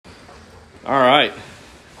All right.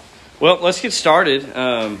 Well, let's get started.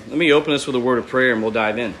 Let me open us with a word of prayer and we'll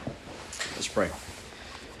dive in. Let's pray.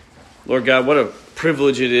 Lord God, what a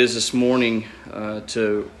privilege it is this morning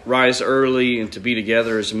to rise early and to be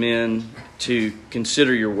together as men, to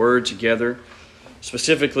consider your word together,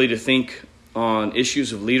 specifically to think on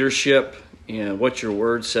issues of leadership and what your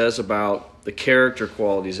word says about the character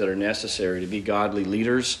qualities that are necessary to be godly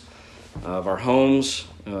leaders of our homes,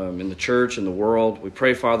 in the church, in the world. We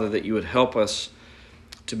pray, Father, that you would help us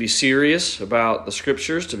to be serious about the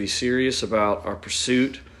Scriptures, to be serious about our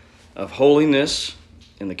pursuit of holiness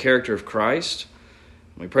in the character of Christ.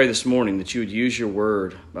 We pray this morning that you would use your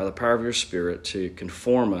word by the power of your Spirit to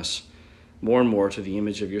conform us more and more to the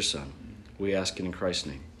image of your Son. We ask it in Christ's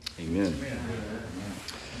name. Amen.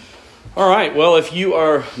 All right, well, if you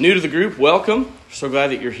are new to the group, welcome. So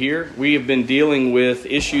glad that you're here. We have been dealing with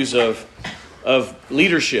issues of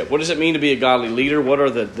leadership. What does it mean to be a godly leader? What are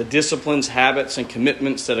the disciplines, habits, and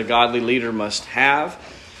commitments that a godly leader must have?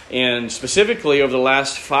 And specifically, over the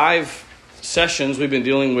last 5 sessions, we've been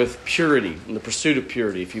dealing with purity and the pursuit of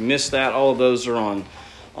purity. If you missed that, all of those are on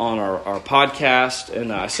our podcast.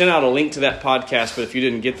 And I sent out a link to that podcast, but if you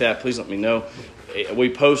didn't get that, please let me know.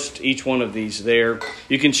 We post each one of these there.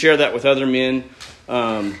 You can share that with other men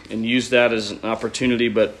and use that as an opportunity,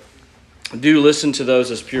 but do listen to those,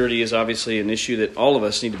 as purity is obviously an issue that all of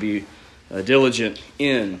us need to be diligent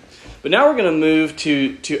in. But now we're going to move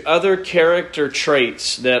to other character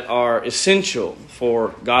traits that are essential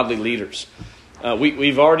for godly leaders.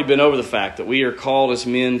 We've already been over the fact that we are called as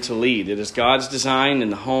men to lead. It is God's design in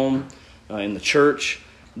the home, in the church,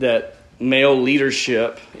 that male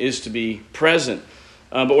leadership is to be present.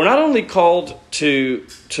 But we're not only called to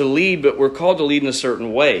lead, but we're called to lead in a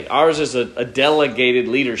certain way. Ours is a delegated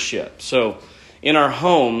leadership. So in our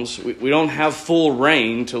homes, we don't have full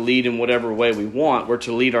reign to lead in whatever way we want. We're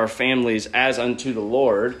to lead our families as unto the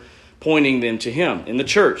Lord, pointing them to Him. In the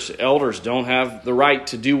church, elders don't have the right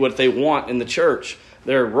to do what they want in the church.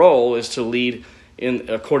 Their role is to lead in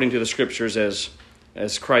according to the Scriptures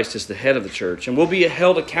as Christ is the head of the church. And we'll be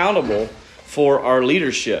held accountable for our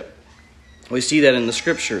leadership. We see that in the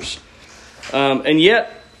Scriptures. And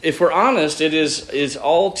yet, if we're honest, it is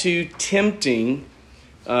all too tempting,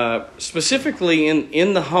 specifically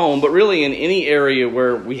in the home, but really in any area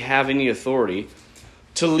where we have any authority,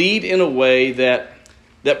 to lead in a way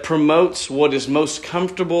that promotes what is most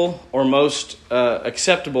comfortable or most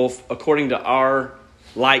acceptable according to our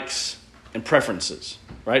likes and preferences.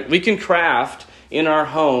 Right? We can craft in our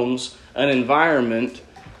homes an environment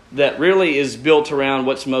that really is built around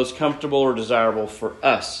what's most comfortable or desirable for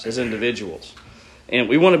us as individuals. And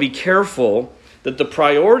we want to be careful that the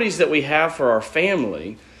priorities that we have for our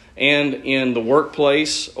family and in the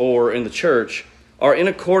workplace or in the church are in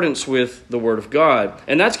accordance with the Word of God.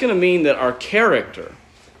 And that's going to mean that our character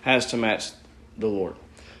has to match the Lord.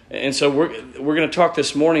 And so we're going to talk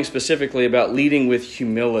this morning specifically about leading with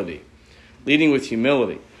humility. Leading with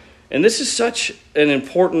humility. And this is such an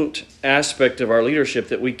important aspect of our leadership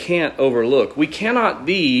that we can't overlook. We cannot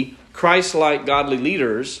be Christ-like godly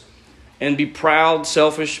leaders and be proud,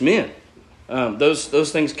 selfish men.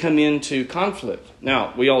 Those things come into conflict.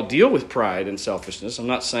 Now, we all deal with pride and selfishness. I'm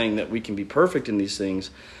not saying that we can be perfect in these things.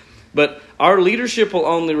 But our leadership will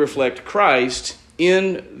only reflect Christ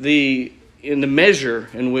in the measure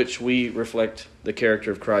in which we reflect the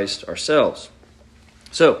character of Christ ourselves.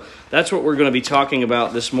 So that's what we're going to be talking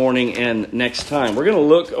about this morning and next time. We're going to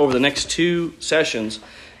look over the next 2 sessions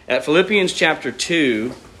at Philippians chapter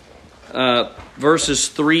 2, verses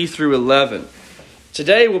 3 through 11.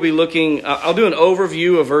 Today we'll be looking, I'll do an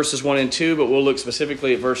overview of verses 1 and 2, but we'll look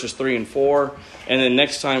specifically at verses 3 and 4. And then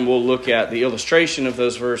next time we'll look at the illustration of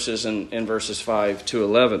those verses in verses 5 to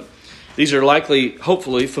 11. These are likely,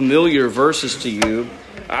 hopefully, familiar verses to you.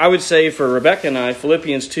 I would say for Rebecca and I,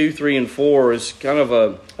 Philippians 2, 3, and 4 is kind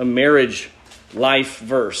of a marriage life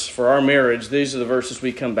verse. For our marriage, these are the verses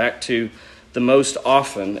we come back to the most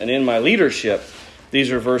often. And in my leadership,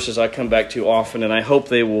 these are verses I come back to often, and I hope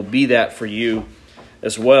they will be that for you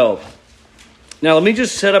as well. Now, let me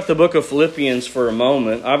just set up the book of Philippians for a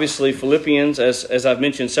moment. Obviously, Philippians, as I've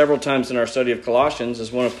mentioned several times in our study of Colossians,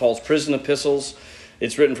 is one of Paul's prison epistles.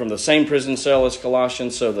 It's written from the same prison cell as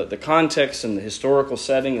Colossians, so that the context and the historical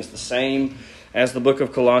setting is the same as the book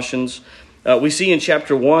of Colossians. We see in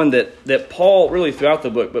chapter 1 that Paul, really throughout the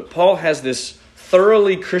book, but Paul has this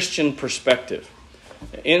thoroughly Christian perspective.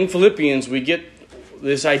 In Philippians, we get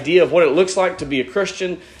this idea of what it looks like to be a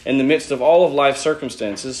Christian in the midst of all of life's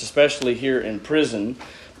circumstances, especially here in prison.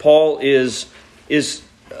 Paul is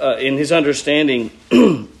in his understanding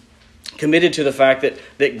committed to the fact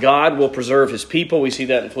that God will preserve his people. We see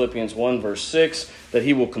that in Philippians 1, verse 6, that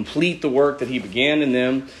he will complete the work that he began in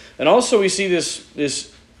them. And also we see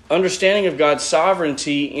this understanding of God's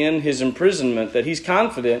sovereignty in his imprisonment, that he's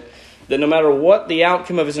confident that no matter what the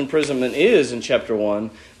outcome of his imprisonment is in chapter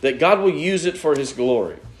 1, that God will use it for his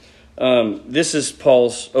glory. This is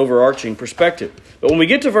Paul's overarching perspective. But when we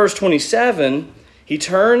get to verse 27, he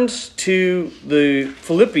turns to the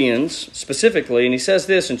Philippians specifically, and he says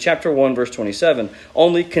this in chapter 1, verse 27,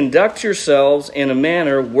 "Only conduct yourselves in a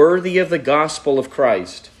manner worthy of the gospel of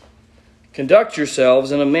Christ." Conduct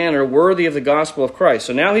yourselves in a manner worthy of the gospel of Christ.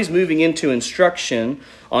 So now he's moving into instruction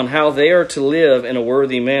on how they are to live in a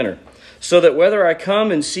worthy manner. "So that whether I come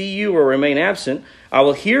and see you or remain absent, I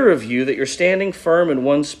will hear of you that you're standing firm in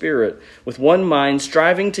one spirit, with one mind,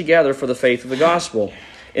 striving together for the faith of the gospel.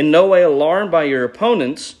 In no way alarmed by your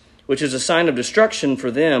opponents, which is a sign of destruction for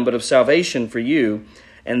them, but of salvation for you,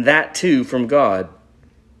 and that too from God.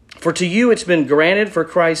 For to you it's been granted for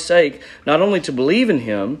Christ's sake, not only to believe in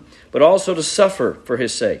him, but also to suffer for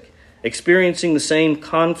his sake, experiencing the same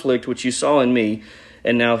conflict which you saw in me,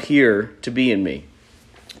 and now hear to be in me."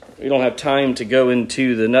 We don't have time to go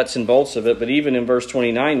into the nuts and bolts of it, but even in verse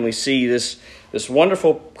 29, we see this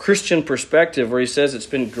wonderful Christian perspective where he says it's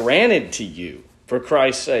been granted to you for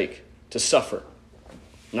Christ's sake to suffer.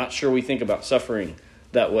 I'm not sure we think about suffering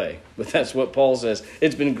that way, but that's what Paul says.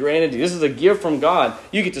 It's been granted to you. This is a gift from God.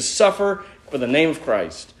 You get to suffer for the name of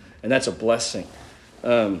Christ, and that's a blessing.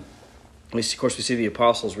 We see the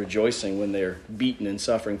apostles rejoicing when they're beaten and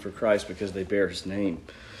suffering for Christ because they bear his name.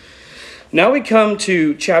 Now we come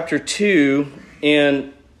to chapter 2,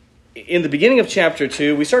 and in the beginning of chapter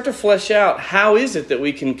 2, we start to flesh out how is it that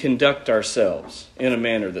we can conduct ourselves in a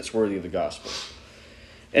manner that's worthy of the gospel.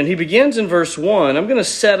 And he begins in verse 1. I'm going to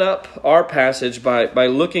set up our passage by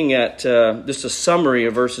looking at just a summary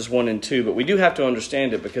of verses 1 and 2, but we do have to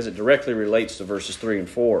understand it because it directly relates to verses 3 and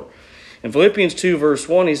 4. In Philippians 2, verse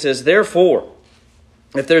 1, he says, "Therefore,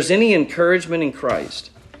 if there's any encouragement in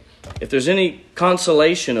Christ, if there's any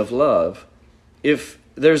consolation of love, if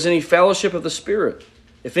there's any fellowship of the Spirit,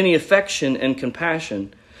 if any affection and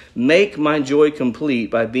compassion, make my joy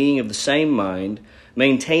complete by being of the same mind,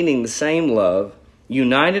 maintaining the same love,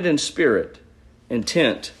 united in spirit,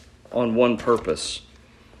 intent on one purpose."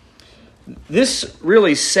 This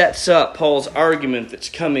really sets up Paul's argument that's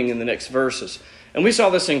coming in the next verses. And we saw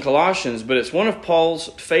this in Colossians, but it's one of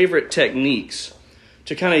Paul's favorite techniques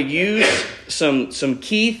to kind of use some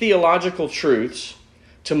key theological truths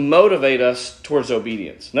to motivate us towards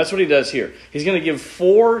obedience. And that's what he does here. He's going to give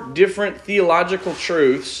 4 different theological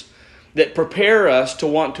truths that prepare us to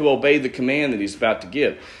want to obey the command that he's about to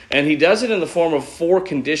give. And he does it in the form of 4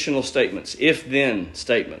 conditional statements, if-then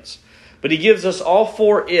statements. But he gives us all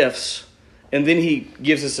 4 ifs, and then he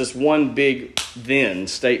gives us this one big then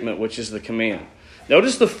statement, which is the command.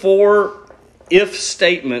 Notice the 4 if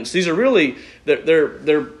statements. These are really,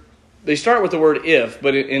 they start with the word if,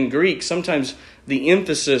 but in Greek, sometimes the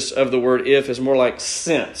emphasis of the word if is more like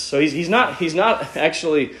since. So he's not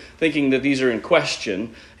actually thinking that these are in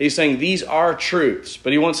question. He's saying these are truths,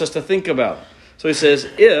 but he wants us to think about them. So he says,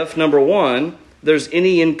 if, number 1, there's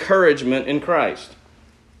any encouragement in Christ.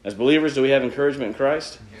 As believers, do we have encouragement in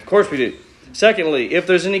Christ? Of course we do. Secondly, if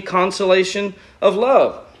there's any consolation of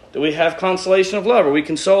love. Do we have consolation of love? Are we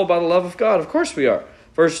consoled by the love of God? Of course we are.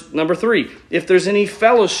 Verse number 3, if there's any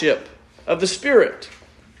fellowship of the Spirit.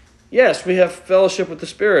 Yes, we have fellowship with the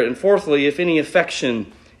Spirit. And fourthly, if any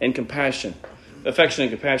affection and compassion. Affection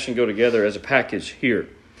and compassion go together as a package here.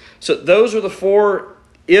 So those are the 4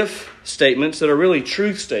 if statements that are really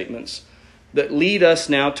truth statements that lead us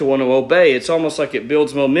now to want to obey. It's almost like it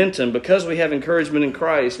builds momentum because we have encouragement in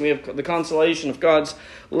Christ. We have the consolation of God's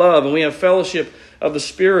love, and we have fellowship of the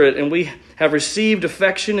Spirit, and we have received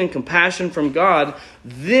affection and compassion from God.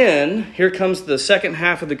 Then, here comes the second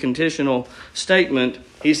half of the conditional statement.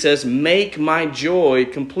 He says, make my joy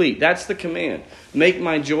complete. That's the command. Make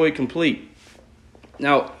my joy complete.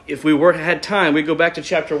 Now, if we had time, we'd go back to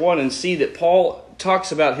chapter 1 and see that Paul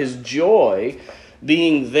talks about his joy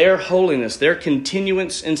being their holiness, their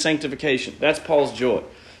continuance in sanctification. That's Paul's joy.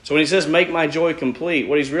 So when he says, make my joy complete,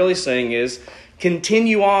 what he's really saying is,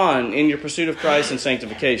 continue on in your pursuit of Christ and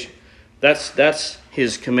sanctification. That's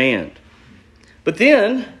his command. But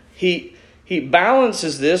then he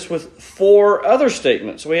balances this with 4 other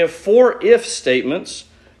statements. So we have 4 if statements,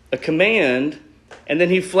 a command, and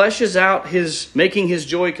then he fleshes out his making his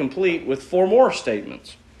joy complete with 4 more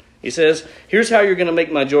statements. He says, here's how you're going to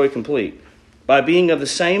make my joy complete. By being of the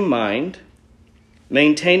same mind,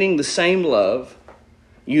 maintaining the same love,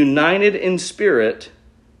 united in spirit,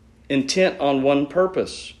 intent on one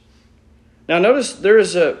purpose. Now notice there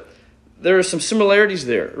are some similarities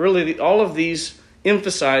there. Really, all of these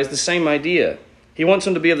emphasize the same idea. He wants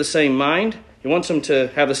them to be of the same mind. He wants them to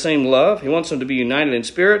have the same love. He wants them to be united in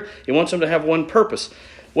spirit. He wants them to have one purpose.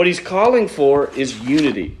 What he's calling for is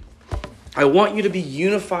unity. I want you to be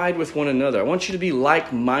unified with one another. I want you to be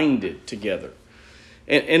like-minded together.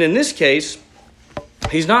 And in this case,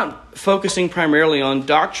 he's not focusing primarily on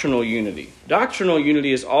doctrinal unity. Doctrinal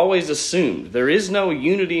unity is always assumed. There is no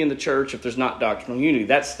unity in the church if there's not doctrinal unity.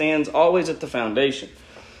 That stands always at the foundation.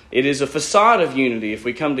 It is a facade of unity if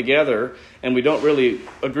we come together and we don't really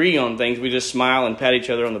agree on things. We just smile and pat each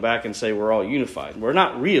other on the back and say we're all unified. We're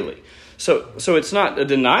not really. So it's not a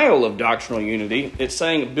denial of doctrinal unity. It's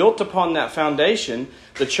saying built upon that foundation,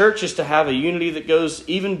 the church is to have a unity that goes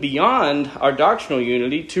even beyond our doctrinal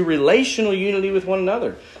unity to relational unity with one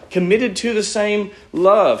another. Committed to the same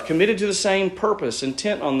love, committed to the same purpose,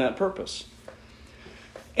 intent on that purpose.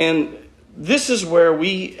 And this is where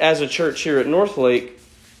we as a church here at Northlake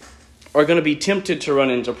are going to be tempted to run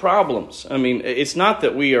into problems. I mean, it's not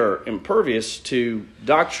that we are impervious to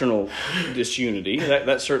doctrinal disunity.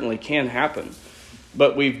 That certainly can happen.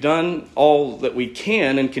 But we've done all that we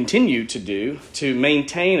can and continue to do to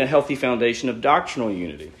maintain a healthy foundation of doctrinal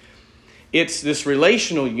unity. It's this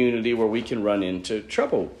relational unity where we can run into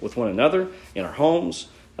trouble with one another in our homes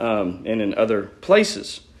and in other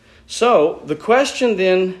places. So the question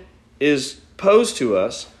then is posed to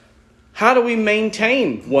us, how do we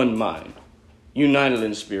maintain one mind, united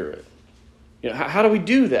in spirit? How do we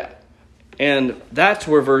do that? And that's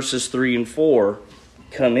where verses 3 and 4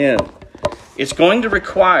 come in. It's going to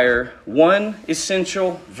require one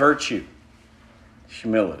essential virtue: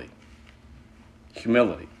 humility.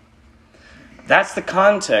 Humility. That's the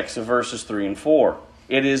context of verses 3 and 4.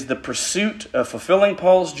 It is the pursuit of fulfilling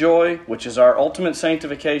Paul's joy, which is our ultimate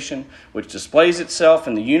sanctification, which displays itself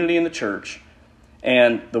in the unity in the church.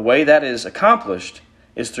 And the way that is accomplished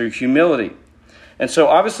is through humility. And so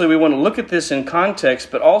obviously we want to look at this in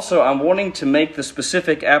context, but also I'm wanting to make the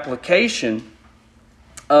specific application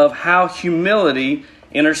of how humility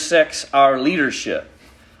intersects our leadership.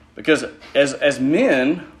 Because as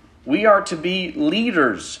men, we are to be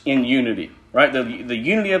leaders in unity, right? The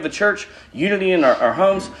unity of the church, unity in our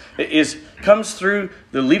homes, comes through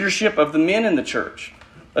the leadership of the men in the church.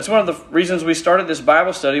 That's one of the reasons we started this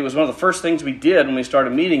Bible study. It was one of the first things we did when we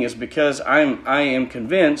started meeting, is because I am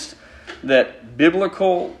convinced that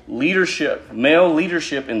biblical leadership, male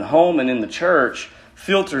leadership in the home and in the church,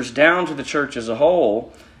 filters down to the church as a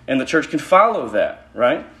whole, and the church can follow that,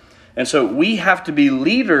 right? And so we have to be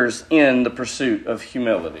leaders in the pursuit of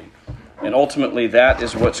humility. And ultimately that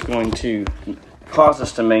is what's going to cause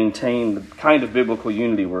us to maintain the kind of biblical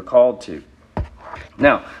unity we're called to.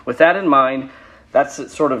 Now, with that in mind,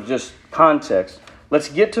 that's sort of just context. Let's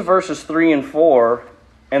get to verses 3 and 4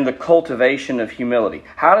 and the cultivation of humility.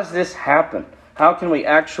 How does this happen? How can we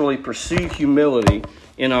actually pursue humility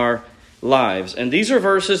in our lives? And these are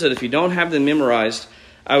verses that if you don't have them memorized,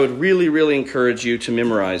 I would really, really encourage you to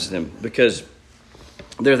memorize them, because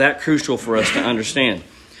they're that crucial for us to understand.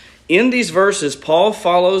 In these verses, Paul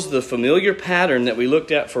follows the familiar pattern that we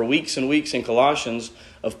looked at for weeks and weeks in Colossians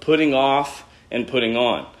of putting off and putting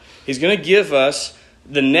on. He's going to give us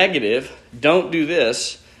the negative, don't do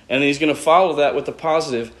this, and then he's going to follow that with the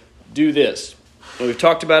positive, do this. And we've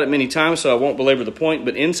talked about it many times, so I won't belabor the point,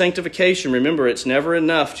 but in sanctification, remember, it's never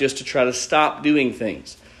enough just to try to stop doing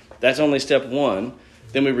things. That's only step one.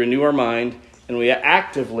 Then we renew our mind, and we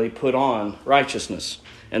actively put on righteousness.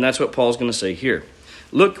 And that's what Paul's going to say here.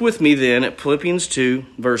 Look with me then at Philippians 2,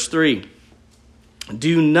 verse 3.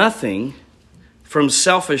 Do nothing from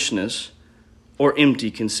selfishness or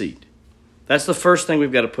empty conceit. That's the first thing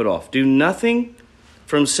we've got to put off. Do nothing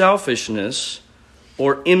from selfishness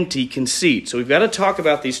or empty conceit. So we've got to talk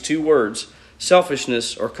about these two words,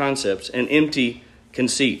 selfishness or concepts, and empty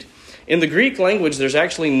conceit. In the Greek language, there's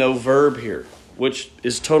actually no verb here, which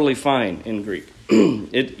is totally fine in Greek.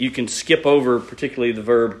 You can skip over particularly the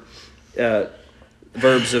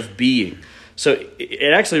verbs of being. So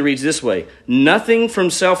it actually reads this way: nothing from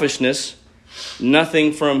selfishness,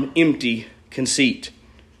 nothing from empty conceit.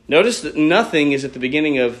 Notice that nothing is at the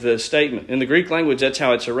beginning of the statement. In the Greek language, that's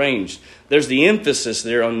how it's arranged. There's the emphasis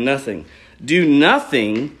there on nothing. Do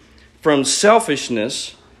nothing from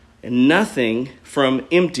selfishness and nothing from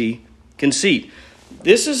empty conceit.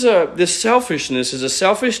 This selfishness is a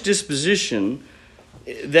selfish disposition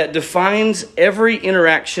that defines every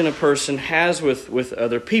interaction a person has with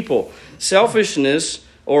other people. Selfishness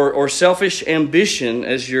or selfish ambition,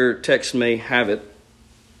 as your text may have it,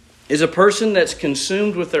 is a person that's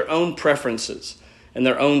consumed with their own preferences and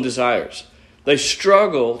their own desires. They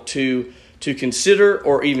struggle to to consider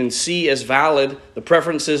or even see as valid the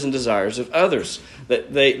preferences and desires of others.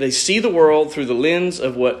 That they see the world through the lens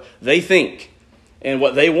of what they think and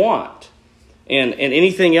what they want. And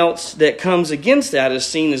anything else that comes against that is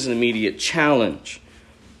seen as an immediate challenge.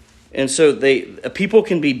 And so people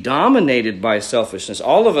can be dominated by selfishness.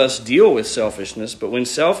 All of us deal with selfishness, but when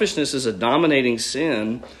selfishness is a dominating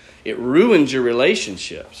sin, it ruins your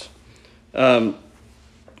relationships.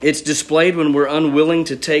 It's displayed when we're unwilling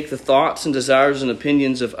to take the thoughts and desires and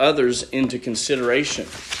opinions of others into consideration.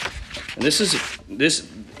 And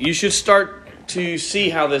you should start to see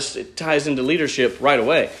how this ties into leadership right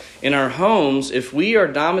away. In our homes, if we are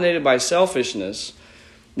dominated by selfishness,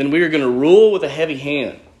 then we are going to rule with a heavy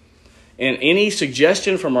hand. And any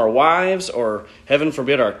suggestion from our wives or, heaven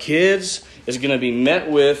forbid, our kids is going to be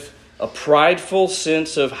met with a prideful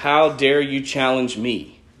sense of, how dare you challenge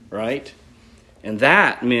me, right? And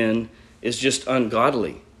that, men, is just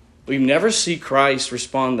ungodly. We never see Christ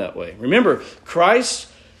respond that way. Remember,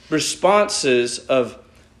 Christ's responses of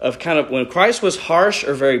when Christ was harsh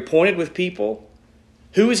or very pointed with people,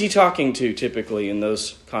 who was he talking to typically in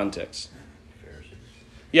those contexts? Pharisees.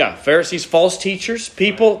 Yeah, Pharisees, false teachers,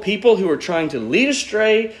 people who are trying to lead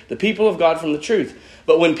astray the people of God from the truth.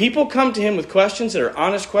 But when people come to him with questions that are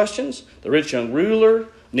honest questions, the rich young ruler,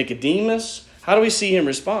 Nicodemus, how do we see him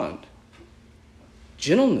respond?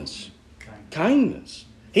 Gentleness, kindness.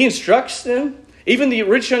 He instructs them. Even the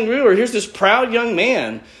rich young ruler, here's this proud young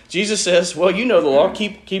man. Jesus says, well, you know the law,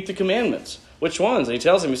 keep the commandments. Which ones? And he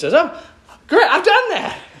tells him, he says, oh, great, I've done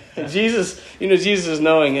that. And Jesus is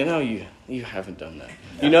knowing, you haven't done that.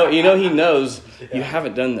 He knows you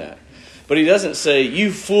haven't done that. But he doesn't say,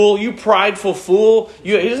 you fool, you prideful fool.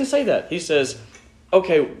 He doesn't say that. He says,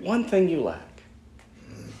 okay, one thing you lack.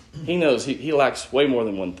 He knows he lacks way more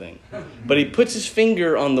than one thing. But he puts his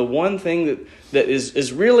finger on the one thing that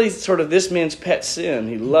is really sort of this man's pet sin.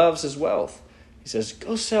 He loves his wealth. He says,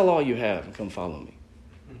 go sell all you have and come follow me.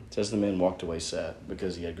 It says the man walked away sad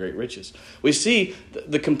because he had great riches. We see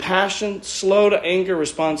the compassion, slow to anger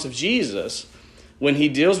response of Jesus when he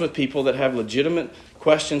deals with people that have legitimate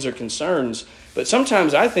questions or concerns. But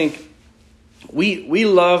sometimes I think we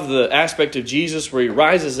love the aspect of Jesus where he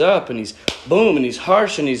rises up and he's boom and he's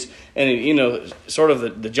harsh and sort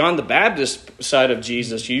of the John the Baptist side of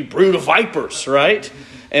Jesus, you brood of vipers, right?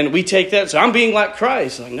 And we take that, so I'm being like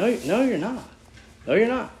Christ. Like, no, you're not. No, you're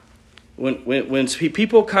not. When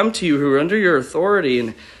people come to you who are under your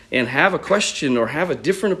authority and have a question or have a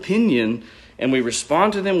different opinion, and we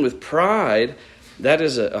respond to them with pride, that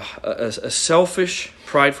is a selfish,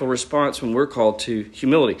 prideful response when we're called to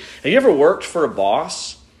humility. Have you ever worked for a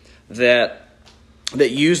boss that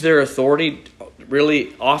used their authority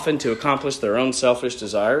really often to accomplish their own selfish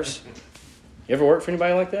desires? You ever worked for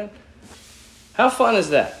anybody like that? How fun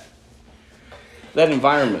is that? That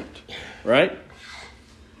environment, right?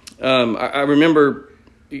 I remember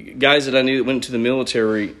guys that I knew that went to the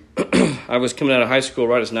military. I was coming out of high school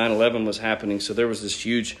right as 9/11 was happening, so there was this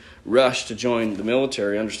huge rush to join the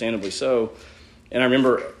military, understandably so. And I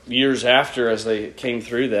remember years after, as they came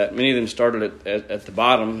through that, many of them started at the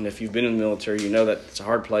bottom. And if you've been in the military, you know that it's a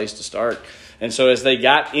hard place to start. And so as they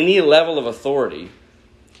got any level of authority,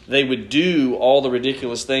 they would do all the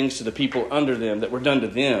ridiculous things to the people under them that were done to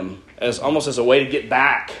them, as almost as a way to get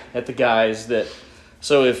back at the guys that.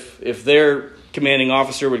 So if their commanding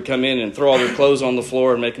officer would come in and throw all their clothes on the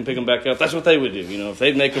floor and make them pick them back up, that's what they would do. If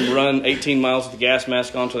they'd make them run 18 miles with the gas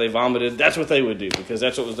mask on until they vomited, that's what they would do, because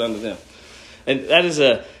that's what was done to them. And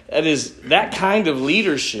that kind of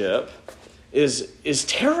leadership is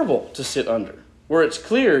terrible to sit under, where it's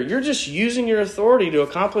clear you're just using your authority to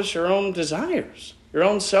accomplish your own desires, your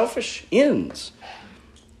own selfish ends.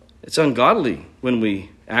 It's ungodly when we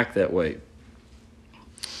act that way.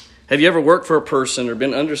 Have you ever worked for a person or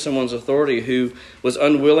been under someone's authority who was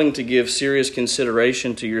unwilling to give serious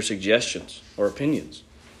consideration to your suggestions or opinions?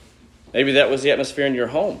 Maybe that was the atmosphere in your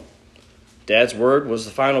home. Dad's word was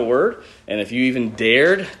the final word, and if you even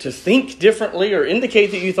dared to think differently or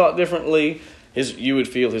indicate that you thought differently, you would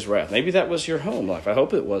feel his wrath. Maybe that was your home life. I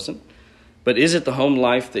hope it wasn't. But is it the home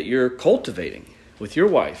life that you're cultivating with your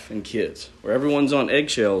wife and kids, where everyone's on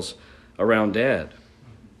eggshells around Dad?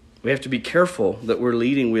 We have to be careful that we're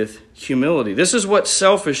leading with humility. This is what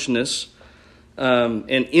selfishness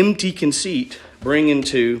and empty conceit bring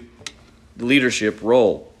into the leadership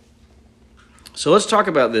role. So let's talk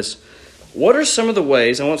about this. What are some of the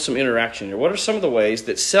ways, I want some interaction here, what are some of the ways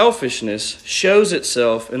that selfishness shows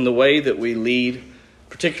itself in the way that we lead,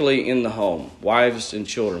 particularly in the home, wives and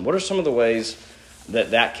children? What are some of the ways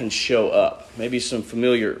that can show up? Maybe some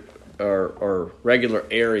familiar or regular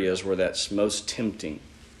areas where that's most tempting.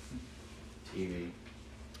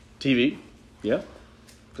 TV, yeah,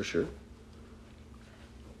 for sure.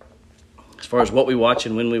 As far as what we watch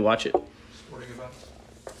and when we watch it. Sporting events.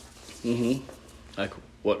 Mm-hmm. Like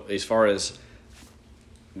what? As far as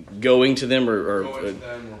going to them or going to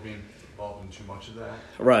them or being involved in too much of that.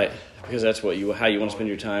 Right, because that's what how you want to spend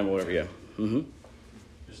your time or whatever. Yeah. Mm-hmm.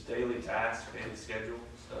 Just daily tasks, daily schedule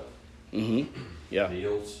stuff. Mm-hmm. Yeah.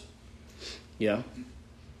 Meals. Yeah.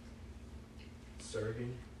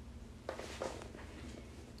 Serving.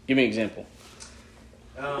 Give me an example.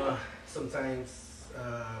 Sometimes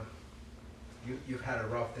you've had a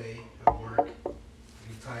rough day at work,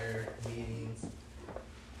 you're tired, meetings,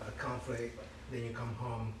 a conflict, then you come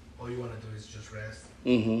home, all you want to do is just rest.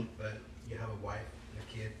 Mm-hmm. But you have a wife and a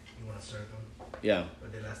kid, you want to serve them. Yeah.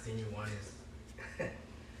 But the last thing you want is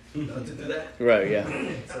not to do that. Right, yeah.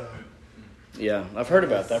 So, yeah, I've heard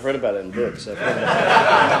about that. I've read about it in books.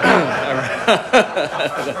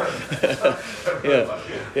 Yeah,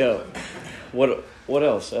 yeah. What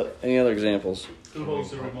else? Any other examples? Who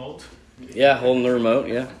holds the remote? Yeah, holding the remote,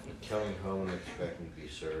 yeah. Coming home and expecting to be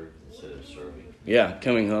served instead of serving. Yeah,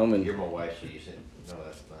 coming home and... You're my wife, so you said, no,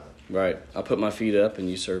 that's not. Right. I'll put my feet up and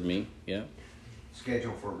you serve me. Yeah.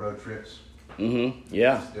 Schedule for road trips. Mm-hmm.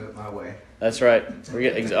 Yeah. Just do it my way. That's right.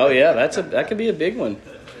 Oh, yeah, that could be a big one.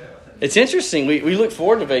 It's interesting. We look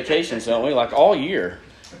forward to vacations, don't we? Like all year.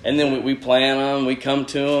 And then we plan them, we come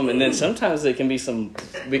to them, and then sometimes they can be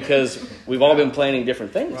because we've all been planning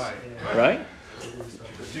different things. Right?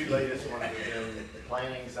 The two latest ones have been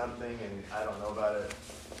planning something and I don't know about it.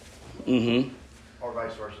 Mm-hmm. Or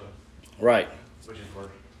vice versa. Right. Which is worse.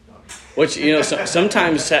 Which,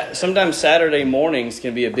 sometimes Saturday mornings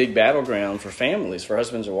can be a big battleground for families, for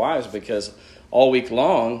husbands or wives, because all week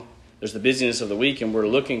long there's the busyness of the week, and we're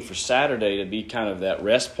looking for Saturday to be kind of that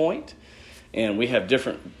rest point. And we have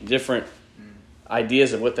different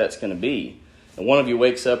ideas of what that's going to be. And one of you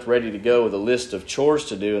wakes up ready to go with a list of chores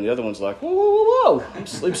to do, and the other one's like, whoa, whoa, whoa, whoa, I'm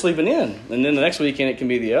sleeping in. And then the next weekend it can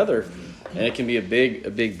be the other, and it can be a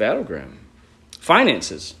big battleground.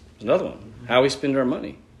 Finances is another one. How we spend our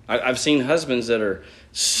money. I've seen husbands that are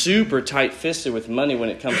super tight-fisted with money when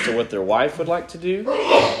it comes to what their wife would like to do,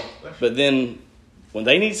 but then when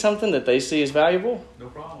they need something that they see as valuable, No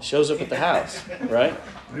problem. shows up at the house, right?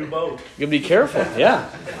 New boat. You gotta be careful. Yeah,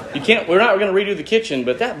 you can't. We're not going to redo the kitchen,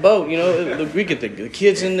 but that boat, we get the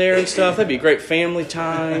kids in there and stuff. That'd be great family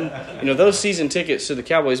time. Those season tickets to the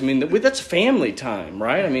Cowboys. I mean, that's family time,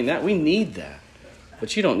 right? I mean, that we need that,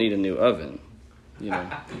 but you don't need a new oven. Can't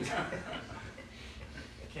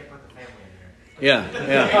put the family in there. Yeah.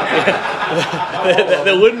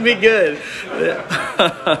 That wouldn't be good.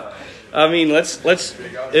 I mean, let's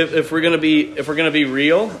if we're gonna be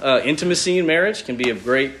real, intimacy in marriage can be a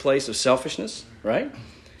great place of selfishness, right?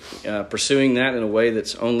 Pursuing that in a way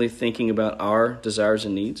that's only thinking about our desires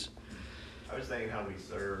and needs. I was thinking how we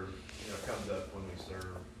serve, comes up when we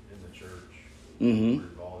serve in the church. Mm-hmm. We're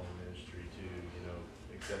involved in ministry too,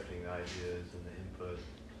 accepting the ideas and the input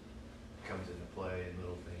comes into play in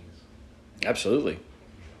little things. Absolutely,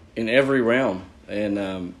 in every realm, and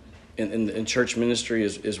in church ministry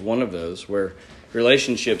is one of those where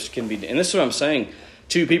relationships can be. And this is what I'm saying.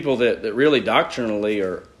 Two people that really doctrinally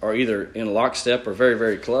are either in lockstep or very,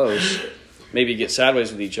 very close, maybe get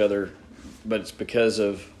sideways with each other, but it's because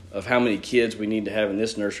of how many kids we need to have in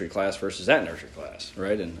this nursery class versus that nursery class,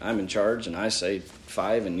 right? And I'm in charge, and I say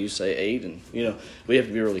 5, and you say 8, and we have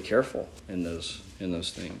to be really careful in those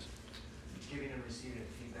things. giving and receiving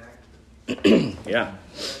feedback. Yeah.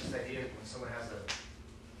 That's the idea when someone has a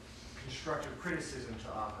constructive criticism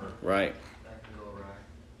to offer. Right. That can go awry.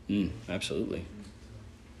 Absolutely.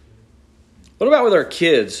 What about with our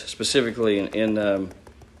kids specifically, and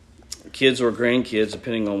kids or grandkids,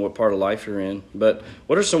 depending on what part of life you're in? But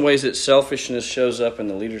what are some ways that selfishness shows up in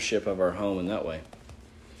the leadership of our home in that way?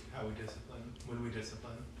 How we discipline. When we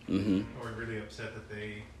discipline. Mm-hmm. Are we really upset that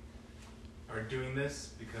they are doing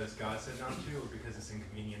this because God said not to, or because it's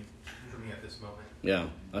inconvenient for me at this moment? Yeah,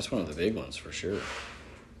 that's one of the big ones for sure.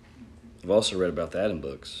 I've also read about that in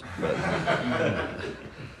books. But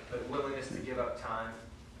willingness to give up time,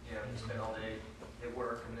 you spend all day at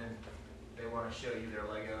work and then they want to show you their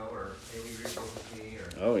Lego or they leave your book with me or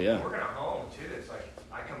oh yeah, working at home too. It's like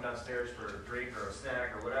I come downstairs for a drink or a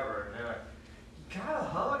snack or whatever and they're like, "Can I have a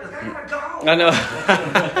hug? I gotta go." I know.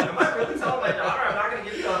 Am I really telling my daughter I'm not going to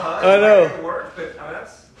give you a hug? I know. At work, but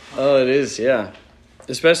that's. Oh, it is, yeah.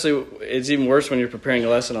 Especially, it's even worse when you're preparing a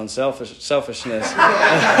lesson on selfishness.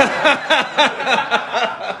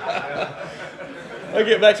 I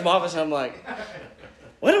get back to my office and I'm like,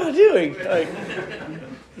 what am I doing?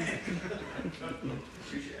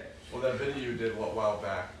 Well, that video you did a while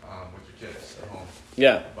back with your kids at home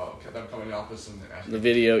Yeah. about them coming in the office and asking. The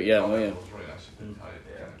video, yeah, Oh, oh, that yeah. was really nice. You could tell you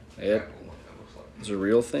kind of Yep. example of what that looks like. Those are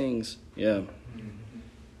real things. Yeah.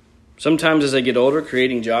 Sometimes as they get older,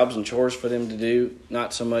 creating jobs and chores for them to do,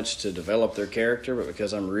 not so much to develop their character, but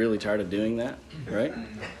because I'm really tired of doing that, right?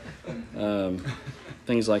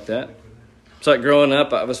 Things like that. It's like growing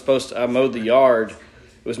up, I mowed the yard.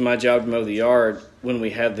 It was my job to mow the yard when we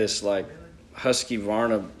had this like Husky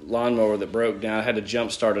Varna lawnmower that broke down. I had to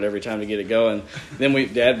jump start it every time to get it going. Then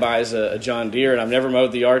Dad buys a John Deere, and I've never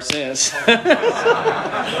mowed the yard since. Because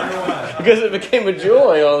it became a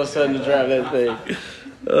joy all of a sudden to drive that thing.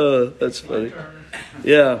 Oh, that's funny.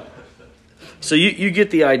 Yeah. So you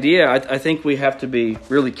get the idea. I think we have to be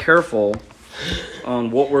really careful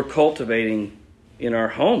on what we're cultivating in our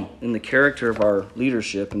home, in the character of our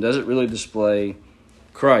leadership, and does it really display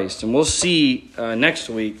Christ? And we'll see next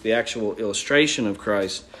week the actual illustration of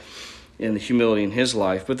Christ in the humility in his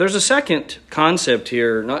life. But there's a second concept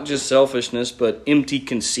here, not just selfishness, but empty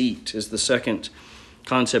conceit is the second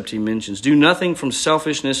concept he mentions. Do nothing from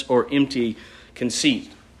selfishness or empty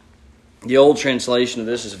conceit. The old translation of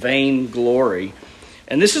this is vain glory.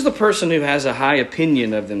 And this is the person who has a high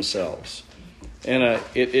opinion of themselves. And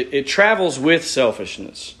it travels with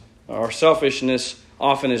selfishness. Our selfishness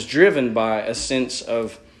often is driven by a sense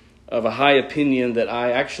of a high opinion that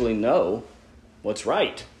I actually know what's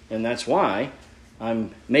right. And that's why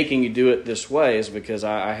I'm making you do it this way, is because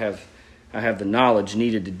I have the knowledge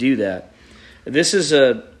needed to do that. This is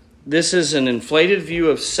an inflated view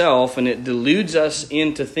of self, and it deludes us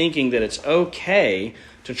into thinking that it's okay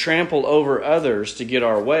to trample over others to get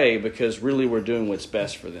our way because really we're doing what's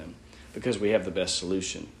best for them, because we have the best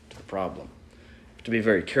solution to the problem. To be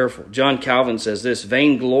very careful. John Calvin says this: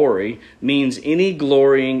 vainglory means any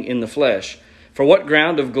glorying in the flesh. For what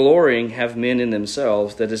ground of glorying have men in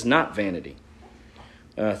themselves that is not vanity?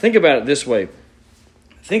 Think about it this way.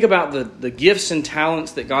 Think about the gifts and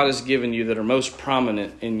talents that God has given you that are most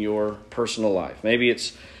prominent in your personal life. Maybe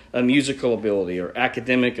it's a musical ability or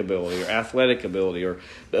academic ability or athletic ability or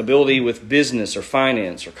ability with business or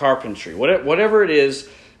finance or carpentry. Whatever it is,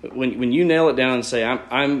 when you nail it down and say,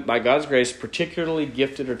 I'm by God's grace particularly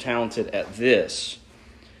gifted or talented at this,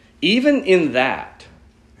 even in that,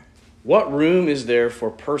 what room is there for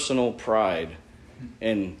personal pride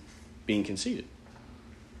and being conceited?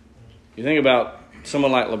 You think about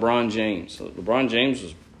someone like LeBron James. LeBron James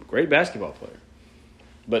was a great basketball player.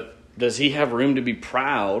 But does he have room to be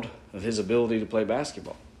proud of his ability to play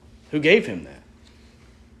basketball? Who gave him that?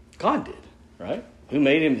 God did, right? Who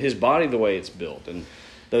made him his body the way it's built and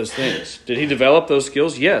those things? Did he develop those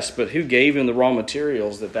skills? Yes, but who gave him the raw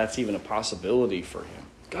materials that's even a possibility for him?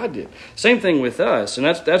 God did. Same thing with us, and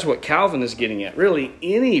that's what Calvin is getting at. Really,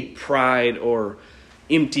 any pride or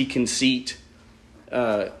empty conceit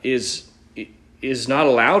is not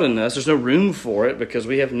allowed in us. There's no room for it because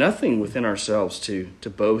we have nothing within ourselves to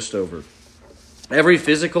boast over. Every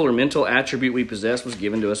physical or mental attribute we possess was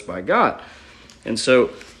given to us by God. And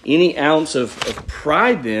so any ounce of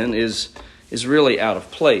pride then is really out of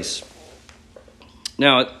place.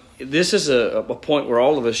 Now, this is a point where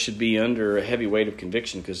all of us should be under a heavy weight of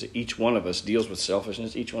conviction because each one of us deals with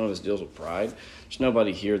selfishness. Each one of us deals with pride. There's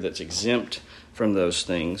nobody here that's exempt from those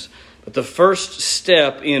things. But the first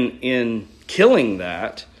step in killing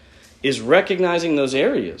that is recognizing those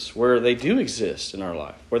areas where they do exist in our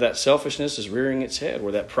life, where that selfishness is rearing its head,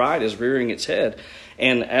 where that pride is rearing its head.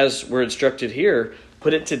 And as we're instructed here,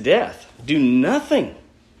 put it to death. Do nothing.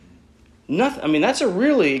 Nothing. I mean, that's a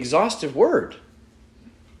really exhaustive word.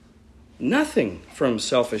 Nothing from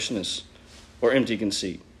selfishness or empty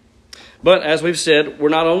conceit. But as we've said, we're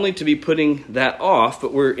not only to be putting that off,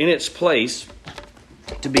 but we're in its place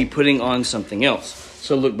to be putting on something else.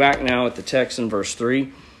 So look back now at the text in verse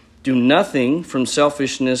 3. Do nothing from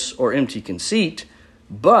selfishness or empty conceit,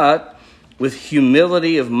 but with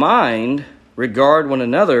humility of mind regard one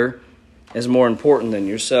another as more important than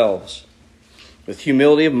yourselves. With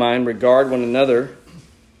humility of mind regard one another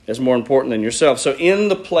as more important than yourself. So in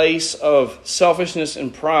the place of selfishness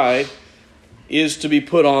and pride is to be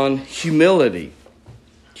put on humility.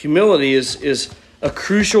 Humility is a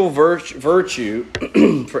crucial virtue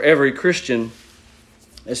for every Christian,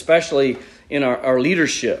 especially in our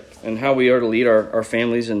leadership and how we are to lead our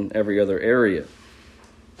families in every other area.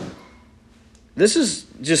 This is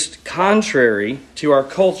just contrary to our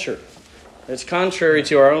culture. It's contrary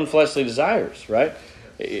to our own fleshly desires, right?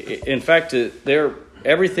 In fact,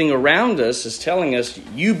 everything around us is telling us,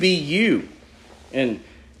 you be you and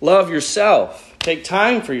love yourself. Take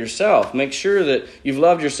time for yourself. Make sure that you've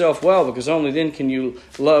loved yourself well, because only then can you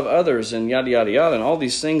love others, and yada, yada, yada, and all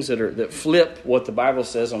these things that flip what the Bible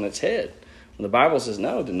says on its head. When the Bible says,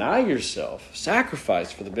 no, deny yourself,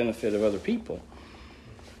 sacrifice for the benefit of other people.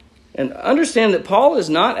 And understand that Paul is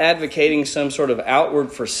not advocating some sort of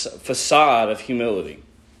outward facade of humility,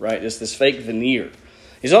 right? It's this fake veneer.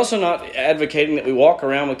 He's also not advocating that we walk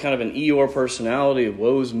around with kind of an Eeyore personality of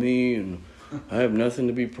woe's me, and I have nothing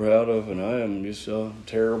to be proud of, and I am just a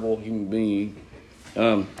terrible human being.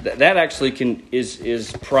 That actually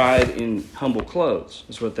is pride in humble clothes.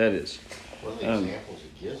 That's what that is. One of the examples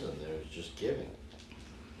he gives in there is just giving.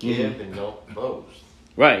 Give and don't boast.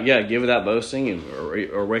 Right, yeah, give without boasting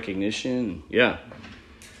or recognition. Yeah.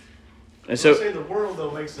 And I so, say the world,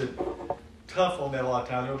 though, makes it tough on that a lot of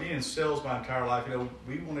times. You know, being in sales my entire life, you know,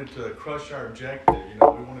 we wanted to crush our objective. You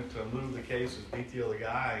know, we wanted to move the cases, beat the other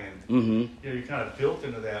guy, and you know, you're kind of built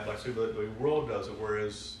into that. Like, so the world does it.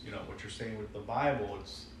 Whereas, you know, what you're saying with the Bible,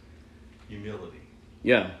 it's humility.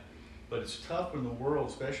 yeah. But it's tough in the world,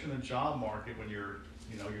 especially in the job market, when you're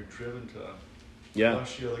driven to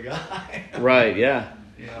crush the other guy. Right, yeah.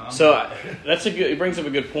 You know, So it brings up a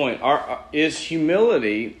good point. Is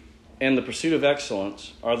humility and the pursuit of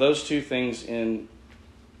excellence, are those two things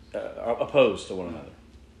opposed to one another?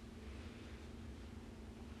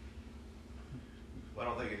 Well, I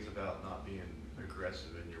don't think it's about not being aggressive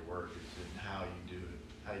in your work. It's in how you do it,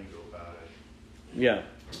 how you go about it. Yeah.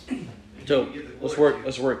 So let's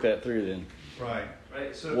work that through then. right.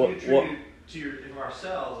 Right? So if you attribute to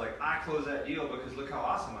ourselves, like, I closed that deal because look how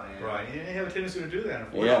awesome I am. Right. And you have a tendency to do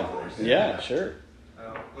that. Yeah, sure.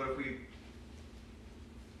 But if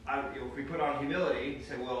we put on humility and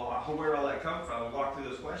say, well, where all that come from? We walk through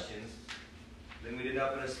those questions, then we'd end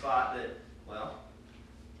up in a spot that, well,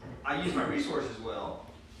 I use my resources well.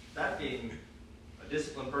 That being a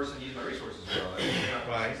disciplined person, use my resources well. That's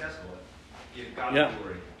not successful. Give God the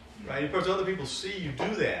glory. Right. Of course, other people see you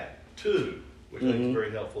do that too, which I think is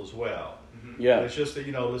very helpful as well. Yeah. But it's just that,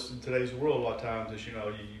 you know, listen, today's world a lot of times is, you know,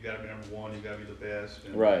 you got to be number one, you got to be the best.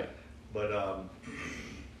 And, Right. But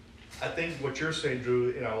I think what you're saying,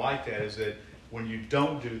 Drew, and I like that, is that when you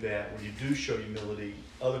don't do that, when you do show humility,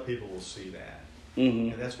 other people will see that.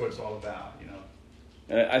 Mm-hmm. And that's what it's all about, you know.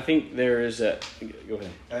 I think there is a... Go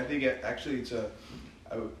ahead. And I think actually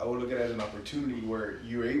I would look at it as an opportunity where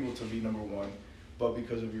you're able to be number one, but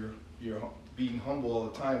because of your being humble all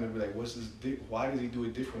the time, they'll be like, what's this? Why does he do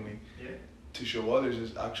it differently? Yeah. To show others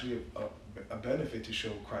is actually a benefit to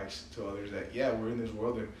show Christ to others that, yeah, we're in this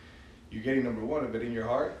world and you're getting number one, but in your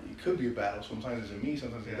heart, it could be a battle. Sometimes it's in me,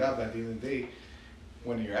 sometimes it's God, but at the end of the day,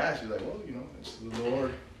 when you're asked, you're like, well, you know, it's the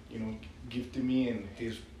Lord, you know, gifted me and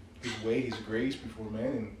his way, his grace before man,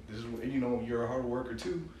 and this is, you know, you're a hard worker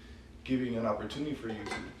too, giving an opportunity for you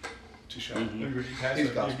to shine. You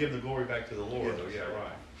give the glory back to the Lord. Yeah. Yeah,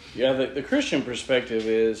 right. Yeah, the Christian perspective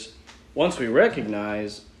is, once we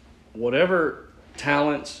recognize whatever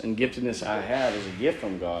talents and giftedness I have is a gift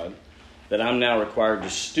from God that I'm now required to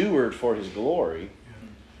steward for his glory,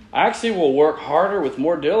 I actually will work harder with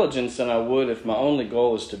more diligence than I would if my only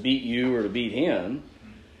goal is to beat you or to beat him.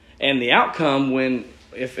 And the outcome,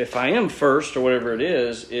 if I am first or whatever it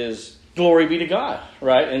is glory be to God,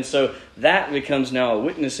 right? And so that becomes now a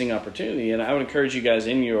witnessing opportunity. And I would encourage you guys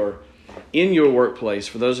in your workplace,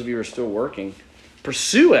 for those of you who are still working,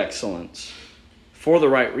 pursue excellence for the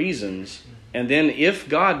right reasons. And then if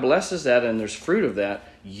God blesses that and there's fruit of that,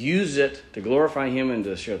 use it to glorify him and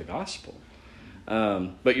to share the gospel.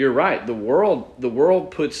 But you're right. The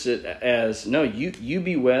world puts it as, no, you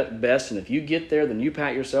be best, and if you get there, then you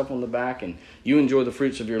pat yourself on the back and you enjoy the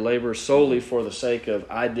fruits of your labor solely for the sake of,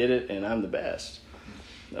 I did it and I'm the best.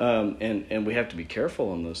 And we have to be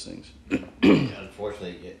careful on those things.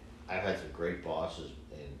 Unfortunately, I've had some great bosses,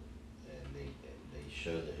 and they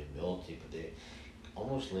show the humility, but they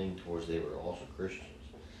almost lean towards they were also Christians.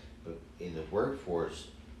 But in the workforce,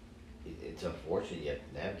 it's unfortunate you have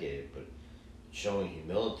to navigate it, but showing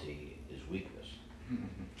humility is weakness.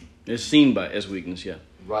 It's seen as weakness, yeah.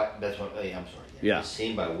 Right, that's what, I'm sorry. Yeah. It's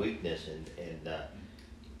seen by weakness, and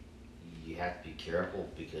you have to be careful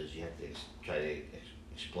because you have to try to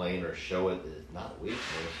explain or show it that it's not weakness,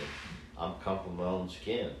 and I'm comfortable in my own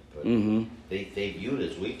skin. But they view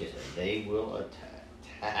it as weakness, and they will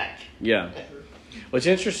attack. Yeah. What's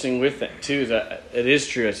interesting with that, too, is that it is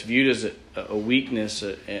true. It's viewed as a weakness,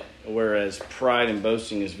 whereas pride and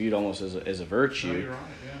boasting is viewed almost as a virtue. No, you're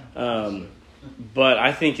right, yeah. But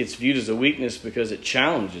I think it's viewed as a weakness because it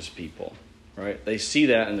challenges people, right? They see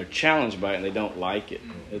that and they're challenged by it and they don't like it.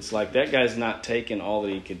 It's like that guy's not taking all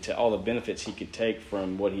that he could, all the benefits he could take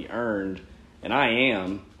from what he earned, and I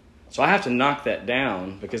am. So I have to knock that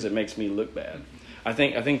down because it makes me look bad. I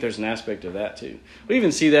think there's an aspect of that too. We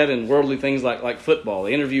even see that in worldly things like football.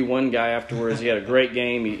 They interview one guy afterwards. He had a great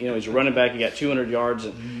game. He's a running back. He got 200 yards,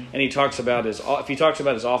 and he talks about his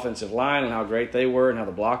offensive line and how great they were and how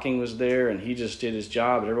the blocking was there, and he just did his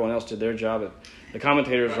job, and everyone else did their job. The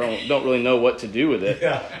commentators don't really know what to do with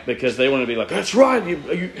it because they want to be like, that's right,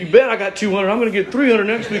 you bet I got 200. I'm going to get 300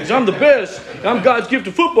 next week because I'm the best. I'm God's gift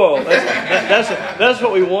to football. That's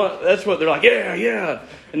what we want. That's what they're like, yeah.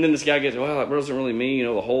 And then this guy gets, well, it wasn't really me.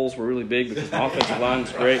 The holes were really big because the offensive line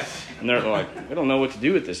was great. And they're like, we don't know what to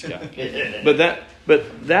do with this guy. But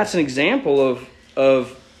that's an example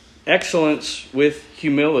of excellence with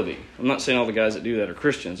humility. I'm not saying all the guys that do that are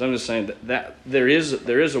Christians. I'm just saying that there is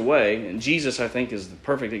a way, and Jesus, I think, is the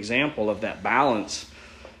perfect example of that balance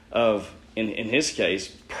of, in his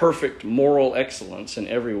case, perfect moral excellence in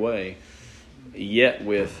every way, yet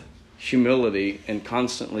with humility and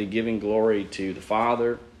constantly giving glory to the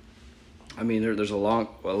Father. I mean, there's a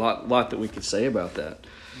lot that we could say about that.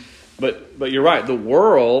 But you're right. The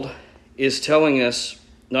world is telling us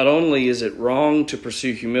not only is it wrong to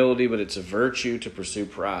pursue humility, but it's a virtue to pursue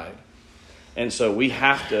pride. And so we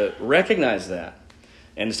have to recognize that.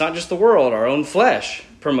 And it's not just the world. Our own flesh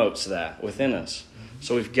promotes that within us.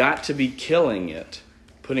 So we've got to be killing it,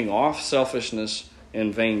 putting off selfishness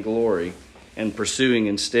and vainglory, and pursuing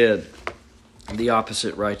instead the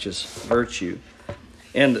opposite righteous virtue.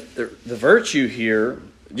 And the virtue here,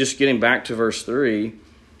 just getting back to verse 3,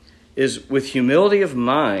 is with humility of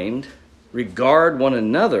mind, regard one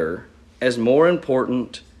another as more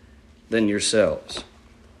important than yourselves.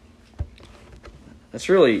 That's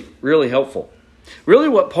really, really helpful. Really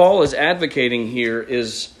what Paul is advocating here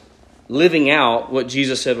is living out what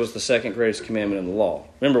Jesus said was the second greatest commandment in the law.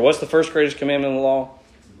 Remember, what's the first greatest commandment in the law?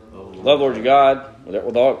 Love the Lord your God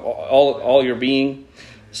with all your being.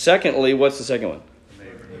 Secondly, what's the second one?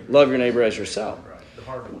 Love your neighbor as yourself. The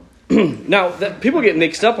hard one. Now, people get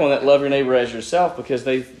mixed up on that love your neighbor as yourself because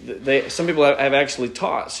some people have actually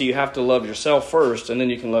taught, so you have to love yourself first and then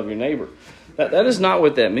you can love your neighbor. That is not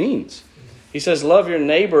what that means. He says love your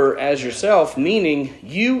neighbor as yourself, meaning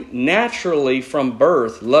you naturally from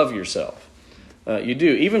birth love yourself. You do.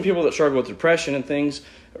 Even people that struggle with depression and things,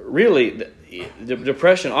 really, the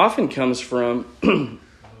depression often comes from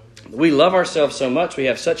we love ourselves so much, we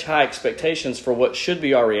have such high expectations for what should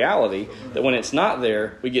be our reality, that when it's not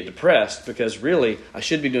there, we get depressed because really, I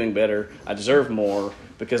should be doing better, I deserve more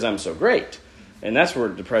because I'm so great. And that's where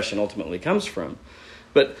depression ultimately comes from.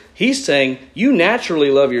 But he's saying, you naturally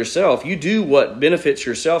love yourself. You do what benefits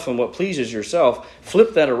yourself and what pleases yourself.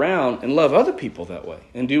 Flip that around and love other people that way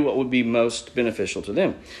and do what would be most beneficial to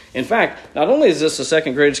them. In fact, not only is this the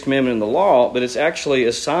second greatest commandment in the law, but it's actually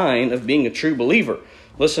a sign of being a true believer.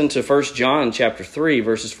 Listen to 1 John chapter 3,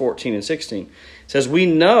 verses 14 and 16. It says, we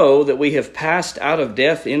know that we have passed out of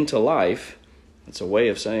death into life. That's a way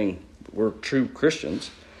of saying we're true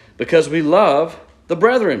Christians. Because we love the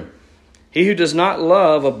brethren. He who does not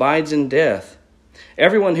love abides in death.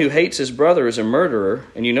 Everyone who hates his brother is a murderer,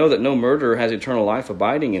 and you know that no murderer has eternal life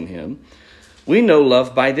abiding in him. We know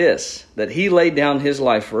love by this, that he laid down his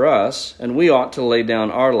life for us, and we ought to lay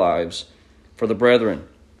down our lives for the brethren.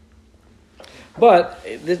 But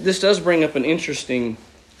this does bring up an interesting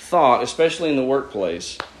thought, especially in the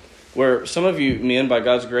workplace, where some of you men, by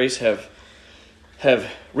God's grace, have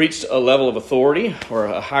reached a level of authority or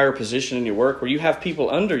a higher position in your work where you have people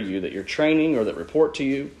under you that you're training or that report to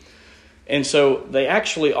you. And so they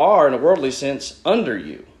actually are, in a worldly sense, under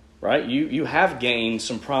you, right? You have gained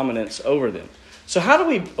some prominence over them. So how do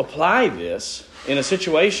we apply this in a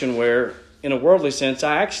situation where, in a worldly sense,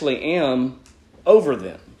 I actually am over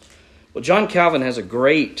them? Well, John Calvin has a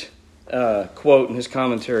great quote in his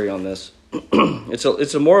commentary on this.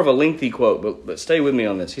 It's a more of a lengthy quote, but stay with me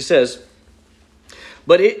on this. He says,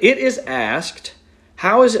 but it is asked,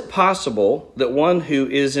 how is it possible that one who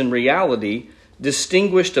is in reality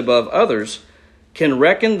distinguished above others can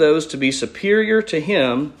reckon those to be superior to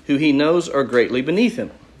him who he knows are greatly beneath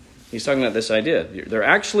him? He's talking about this idea. They're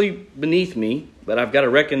actually beneath me, but I've got to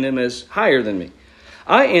reckon them as higher than me.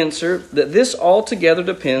 I answer that this altogether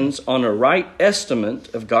depends on a right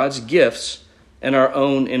estimate of God's gifts and our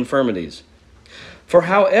own infirmities. For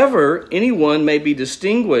however anyone may be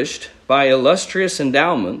distinguished by illustrious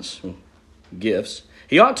endowments, gifts,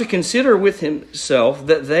 he ought to consider with himself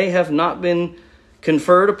that they have not been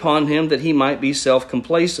conferred upon him that he might be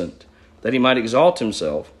self-complacent, that he might exalt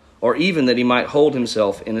himself, or even that he might hold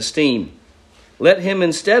himself in esteem. Let him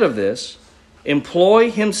instead of this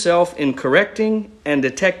employ himself in correcting and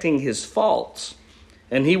detecting his faults,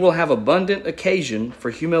 and he will have abundant occasion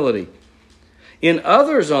for humility. In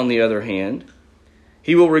others, on the other hand,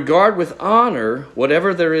 he will regard with honor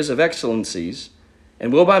whatever there is of excellencies,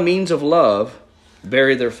 and will by means of love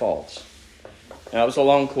bury their faults. Now, it was a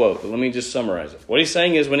long quote, but let me just summarize it. What he's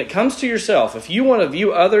saying is, when it comes to yourself, if you want to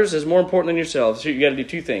view others as more important than yourselves, you got to do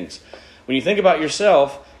two things. When you think about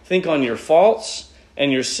yourself, think on your faults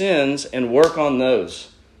and your sins and work on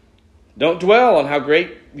those. Don't dwell on how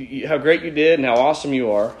great you did and how awesome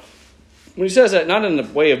you are. When he says that, not in the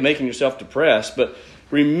way of making yourself depressed, but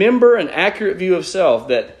remember an accurate view of self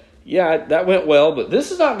that, yeah, that went well, but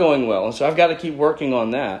this is not going well, and so I've got to keep working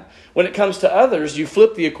on that. When it comes to others, you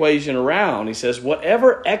flip the equation around. He says,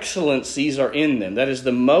 whatever excellencies are in them, that is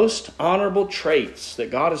the most honorable traits that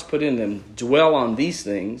God has put in them, dwell on these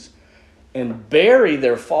things and bury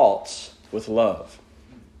their faults with love.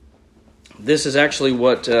 This is actually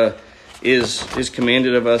what is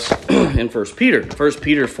commanded of us in 1 Peter. 1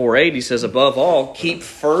 Peter 4:8, he says, above all, keep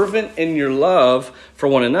fervent in your love for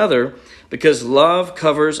one another, because love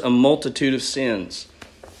covers a multitude of sins.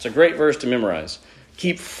 It's a great verse to memorize.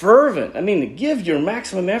 Keep fervent. I mean, to give your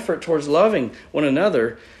maximum effort towards loving one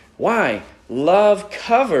another. Why? Love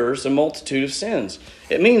covers a multitude of sins.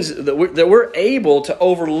 It means that we're able to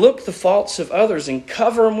overlook the faults of others and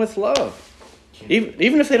cover them with love.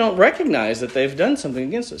 Even if they don't recognize that they've done something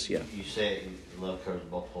against us. Yeah. You say love covers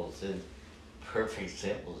multiple sins. Perfect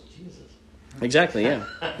example is Jesus. Exactly, yeah.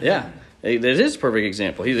 Yeah. That is a perfect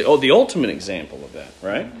example. He's the ultimate example of that,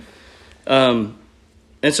 right?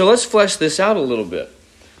 And so let's flesh this out a little bit.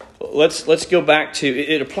 Let's go back to,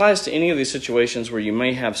 it applies to any of these situations where you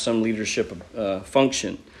may have some leadership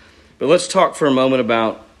function. But let's talk for a moment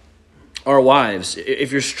about our wives.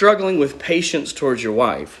 If you're struggling with patience towards your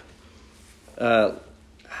wife,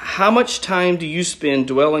 how much time do you spend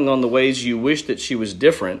dwelling on the ways you wish that she was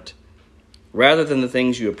different rather than the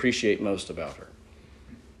things you appreciate most about her?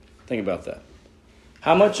 Think about that.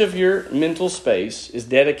 How much of your mental space is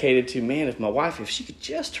dedicated to, man, if she could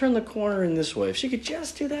just turn the corner in this way, if she could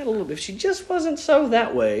just do that a little bit, if she just wasn't so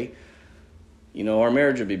that way, our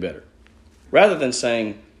marriage would be better. Rather than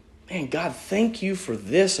saying, man, God, thank you for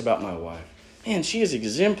this about my wife. Man, she is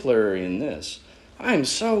exemplary in this. I am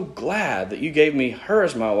so glad that you gave me her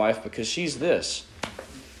as my wife because she's this.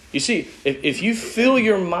 You see, if you fill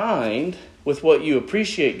your mind with what you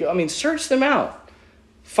appreciate, search them out.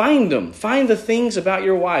 Find them. Find the things about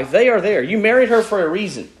your wife. They are there. You married her for a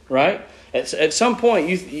reason, right? At some point,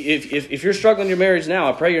 if you're struggling in your marriage now,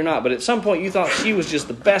 I pray you're not, but at some point you thought she was just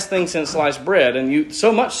the best thing since sliced bread, and you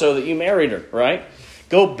so much so that you married her, right?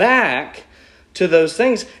 Go back to those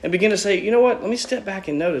things and begin to say, you know what? Let me step back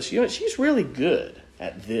and notice, she's really good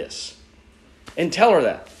at this. And tell her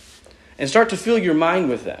that. And start to fill your mind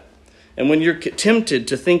with that. And when you're tempted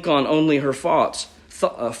to think on only her faults,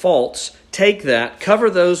 take that, cover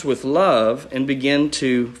those with love, and begin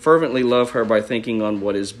to fervently love her by thinking on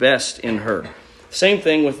what is best in her. Same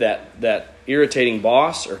thing with that irritating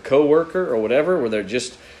boss or coworker or whatever, where they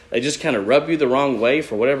just kind of rub you the wrong way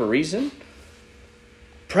for whatever reason.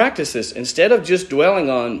 Practice this. Instead of just dwelling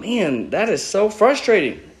on, man, that is so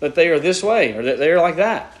frustrating that they are this way or that they are like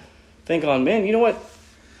that. Think on, man, you know what?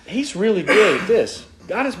 He's really good at this.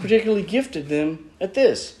 God has particularly gifted them at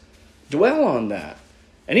this. Dwell on that.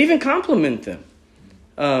 And even compliment them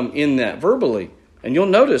in that verbally. And you'll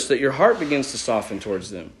notice that your heart begins to soften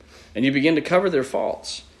towards them. And you begin to cover their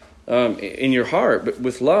faults in your heart, but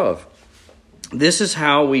with love. This is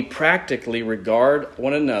how we practically regard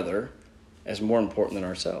one another as more important than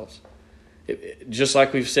ourselves. Just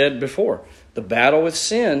like we've said before, the battle with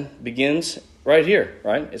sin begins right here,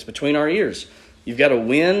 right? It's between our ears. You've got to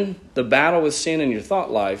win the battle with sin in your thought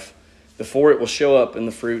life before it will show up in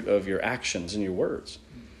the fruit of your actions and your words.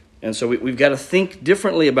 And so we've got to think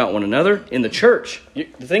differently about one another in the church.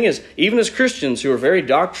 The thing is, even as Christians who are very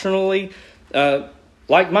doctrinally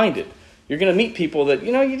like-minded, you're going to meet people that,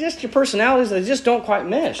 your personalities, they just don't quite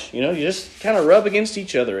mesh. You just kind of rub against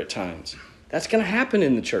each other at times. That's going to happen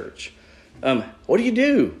in the church. What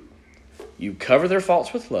do? You cover their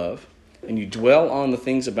faults with love, and you dwell on the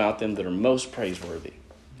things about them that are most praiseworthy.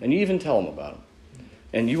 And you even tell them about them.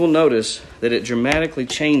 And you will notice that it dramatically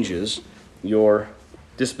changes your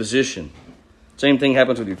disposition. Same thing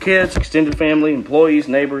happens with your kids, extended family, employees,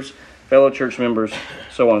 neighbors, fellow church members,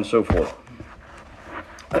 so on and so forth.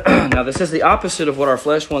 Now, this is the opposite of what our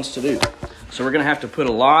flesh wants to do. So we're going to have to put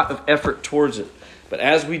a lot of effort towards it. But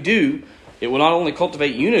as we do, it will not only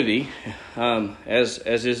cultivate unity, as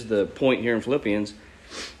is the point here in Philippians,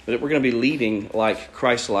 but we're going to be leading like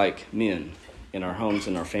Christ-like men in our homes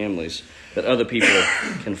and our families that other people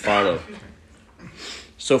can follow.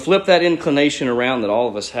 So flip that inclination around that all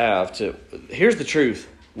of us have to, here's the truth.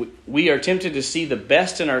 we are tempted to see the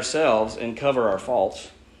best in ourselves and cover our faults.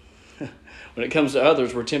 When it comes to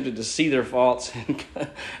others, we're tempted to see their faults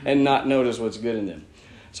and not notice what's good in them.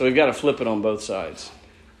 So we've got to flip it on both sides.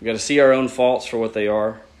 We've got to see our own faults for what they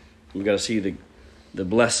are. We've got to see the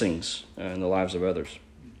blessings in the lives of others.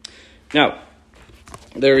 Now,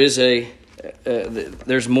 there's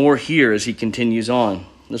more here as he continues on.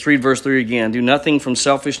 Let's read verse 3 again. Do nothing from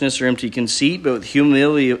selfishness or empty conceit, but with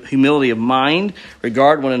humility of mind,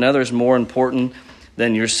 regard one another as more important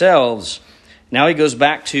than yourselves. Now he goes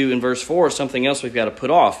back to, in verse 4, something else we've got to put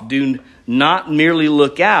off. Do not merely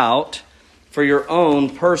look out for your own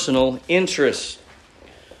personal interests.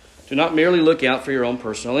 Do not merely look out for your own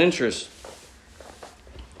personal interests.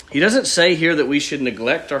 He doesn't say here that we should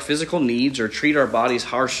neglect our physical needs or treat our bodies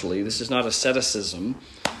harshly. This is not asceticism,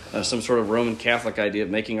 some sort of Roman Catholic idea of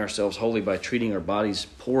making ourselves holy by treating our bodies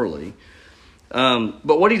poorly.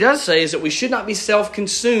 But what he does say is that we should not be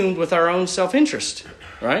self-consumed with our own self-interest,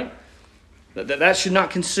 right? That should not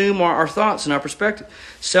consume our thoughts and our perspective.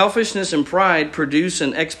 Selfishness and pride produce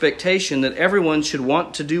an expectation that everyone should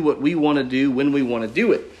want to do what we want to do when we want to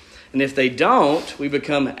do it. And if they don't, we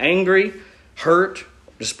become angry, hurt,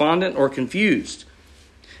 despondent, or confused.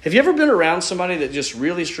 Have you ever been around somebody that just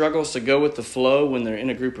really struggles to go with the flow when they're in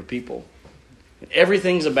a group of people?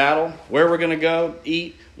 Everything's a battle. Where we're going to go,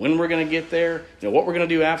 eat, when we're going to get there, what we're going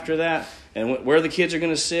to do after that, and where the kids are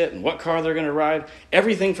going to sit, and what car they're going to ride.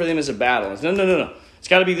 Everything for them is a battle. It's, no. It's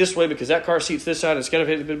got to be this way because that car seat's this side. It's got to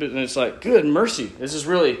be, and it's like, good mercy. This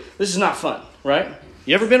is not fun, right?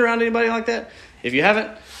 You ever been around anybody like that? If you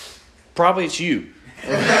haven't, probably it's you.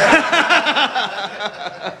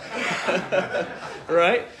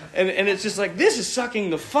 Right? And it's just like, this is sucking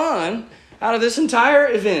the fun out of this entire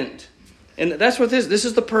event. And that's what this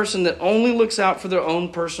is the person that only looks out for their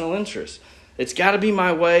own personal interests. It's got to be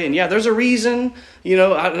my way. And yeah, there's a reason,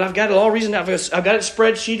 I've got it all reasoned out. I've got it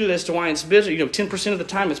spreadsheeted as to why it's better. 10% of the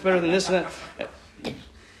time it's better than this and that.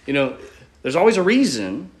 There's always a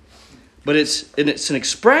reason, but it's an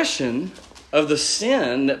expression of the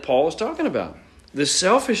sin that Paul is talking about. The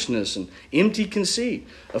selfishness and empty conceit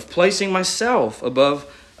of placing myself above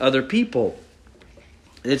other people.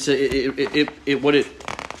 What it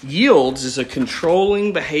yields is a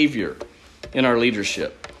controlling behavior in our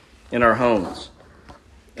leadership, in our homes.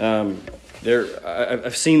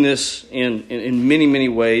 I've seen this in many, many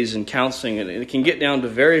ways in counseling, and it can get down to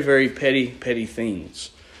very, very petty things,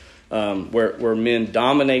 where men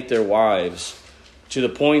dominate their wives to the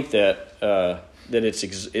point that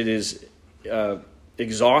it is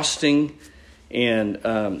exhausting and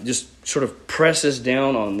just sort of presses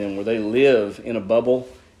down on them, where they live in a bubble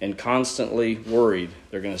and constantly worried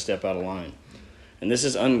they're going to step out of line. And this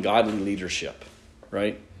is ungodly leadership,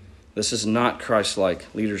 right? This is not Christ-like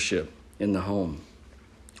leadership in the home.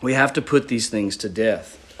 We have to put these things to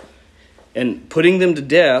death. And putting them to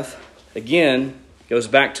death, again, goes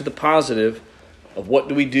back to the positive of what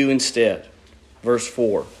do we do instead. Verse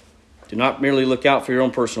 4, do not merely look out for your own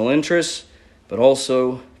personal interests, but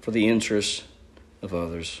also for the interests of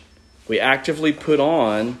others. We actively put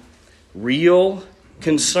on real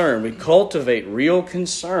concern. We cultivate real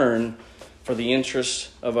concern for the interests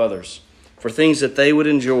of others, for things that they would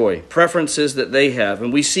enjoy, preferences that they have.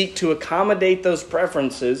 And we seek to accommodate those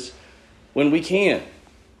preferences when we can,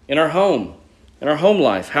 in our home, in our home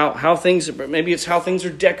life, how things, maybe it's how things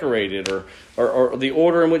are decorated or the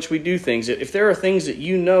order in which we do things. If there are things that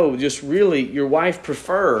just really your wife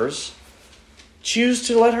prefers, choose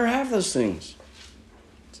to let her have those things.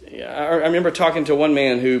 I remember talking to one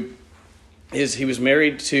man he was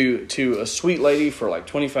married to a sweet lady for like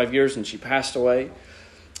 25 years, and she passed away.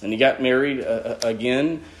 And he got married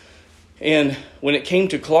again. And when it came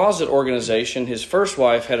to closet organization, his first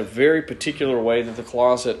wife had a very particular way that the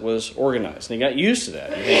closet was organized. And he got used to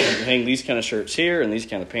that. You hang these kind of shirts here, and these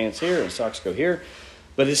kind of pants here, and socks go here.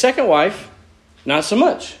 But his second wife, not so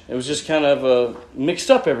much. It was just kind of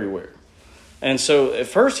mixed up everywhere. And so at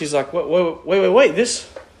first he's like, wait, this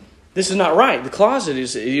is not right. The closet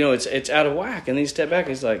is, it's out of whack. And then he stepped back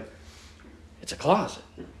and he's like, it's a closet.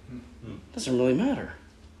 It doesn't really matter.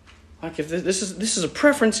 Like if this is a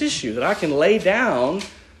preference issue that I can lay down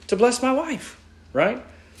to bless my wife, right?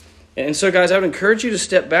 And so, guys, I would encourage you to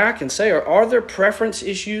step back and say, are there preference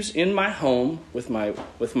issues in my home with my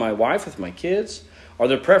wife, with my kids? Are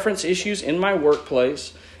there preference issues in my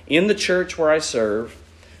workplace, in the church where I serve,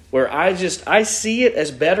 where I see it as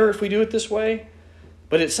better if we do it this way,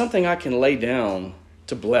 but it's something I can lay down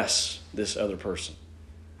to bless this other person?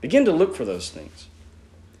 Begin to look for those things.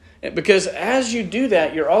 Because as you do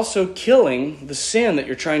that, you're also killing the sin that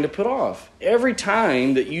you're trying to put off. Every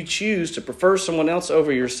time that you choose to prefer someone else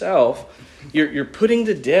over yourself, you're putting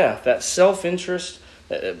to death that self-interest,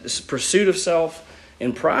 this pursuit of self,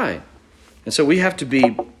 and pride. And so we have to be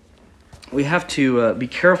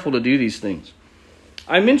careful to do these things.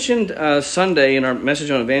 I mentioned Sunday in our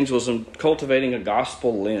message on evangelism, cultivating a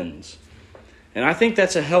gospel lens. And I think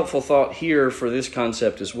that's a helpful thought here for this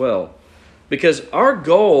concept as well. Because our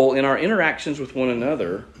goal in our interactions with one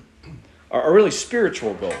another are really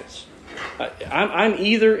spiritual goals. I'm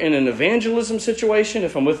either in an evangelism situation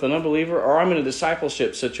if I'm with an unbeliever, or I'm in a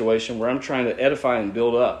discipleship situation where I'm trying to edify and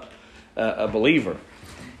build up a believer.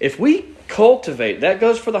 If we cultivate, that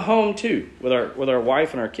goes for the home too, with our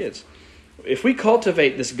wife and our kids. If we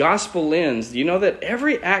cultivate this gospel lens, you know that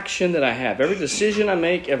every action that I have, every decision I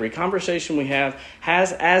make, every conversation we have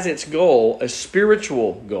has as its goal a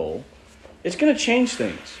spiritual goal. It's going to change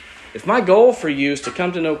things. If my goal for you is to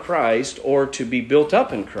come to know Christ or to be built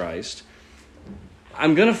up in Christ,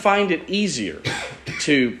 I'm going to find it easier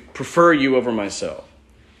to prefer you over myself,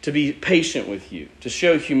 to be patient with you, to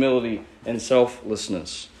show humility and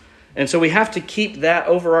selflessness. And so we have to keep that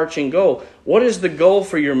overarching goal. What is the goal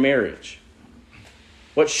for your marriage?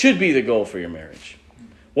 What should be the goal for your marriage?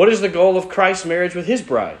 What is the goal of Christ's marriage with his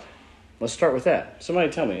bride? Let's start with that.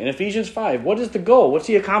 Somebody tell me. In Ephesians 5, what is the goal? What's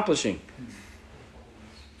he accomplishing?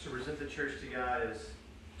 To present the church to God as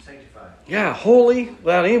sanctified. Yeah, holy,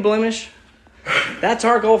 without any blemish. That's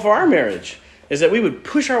our goal for our marriage, is that we would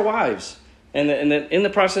push our wives, and that in the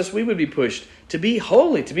process we would be pushed to be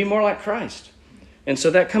holy, to be more like Christ. And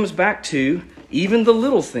so that comes back to even the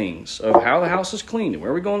little things of how the house is cleaned, and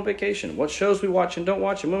where we go on vacation, what shows we watch and don't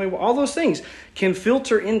watch, and when we, all those things can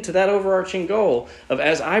filter into that overarching goal of,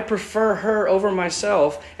 as I prefer her over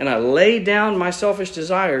myself and I lay down my selfish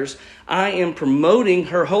desires, I am promoting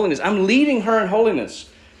her holiness. I'm leading her in holiness.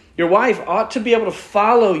 Your wife ought to be able to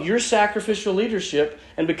follow your sacrificial leadership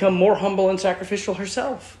and become more humble and sacrificial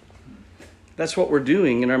herself. That's what we're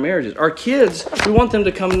doing in our marriages. Our kids, we want them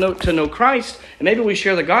to come to know Christ, and maybe we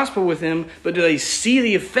share the gospel with them, but do they see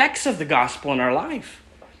the effects of the gospel in our life?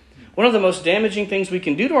 One of the most damaging things we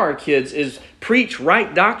can do to our kids is preach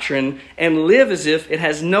right doctrine and live as if it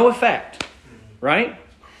has no effect, right?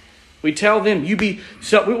 We tell them,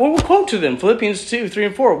 we'll quote to them, Philippians 2, 3,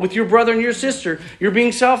 and 4. With your brother and your sister, you're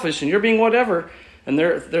being selfish and you're being whatever. And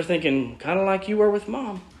they're thinking, kind of like you were with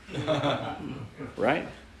mom. Right?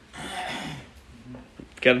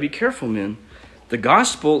 Got to be careful, men. The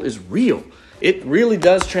gospel is real. It really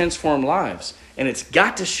does transform lives. And it's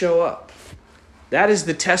got to show up. That is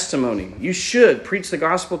the testimony. You should preach the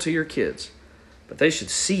gospel to your kids. But they should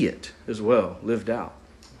see it as well, lived out.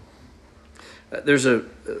 There's an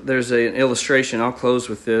illustration. I'll close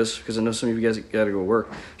with this because I know some of you guys got to go work.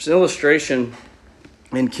 There's an illustration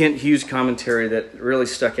in Kent Hughes' commentary that really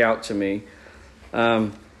stuck out to me.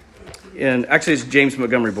 And actually, it's James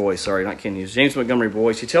Montgomery Boyce. Sorry, not Kent Hughes. James Montgomery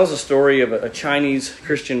Boyce. He tells a story of a Chinese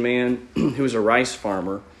Christian man who was a rice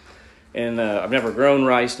farmer. And I've never grown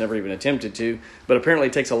rice, never even attempted to. But apparently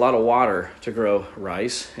it takes a lot of water to grow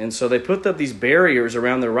rice. And so they put up these barriers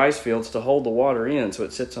around their rice fields to hold the water in so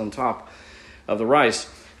it sits on top of the rice.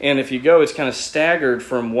 And if you go, it's kind of staggered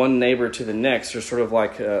from one neighbor to the next. There's sort of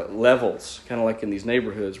like levels, kind of like in these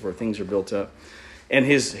neighborhoods where things are built up. And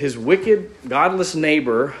his wicked, godless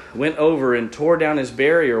neighbor went over and tore down his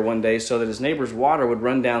barrier one day so that his neighbor's water would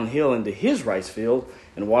run downhill into his rice field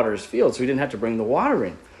and water his field, so he didn't have to bring the water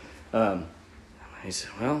in.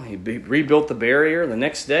 He rebuilt the barrier. The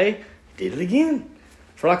next day, he did it again.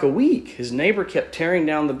 For like a week, his neighbor kept tearing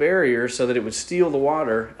down the barrier so that it would steal the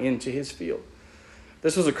water into his field.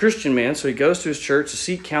 This was a Christian man, so he goes to his church to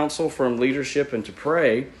seek counsel from leadership and to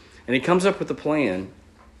pray, and he comes up with a plan.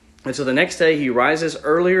 And so the next day he rises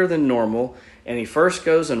earlier than normal, and he first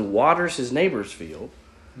goes and waters his neighbor's field,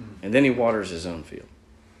 and then he waters his own field.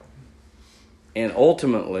 And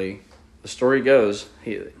ultimately, the story goes,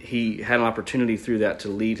 he had an opportunity through that to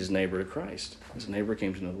lead his neighbor to Christ. His neighbor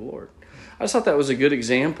came to know the Lord. I just thought that was a good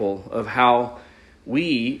example of how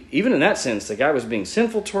we, even in that sense, the guy was being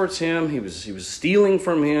sinful towards him. He was stealing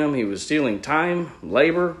from him. He was stealing time,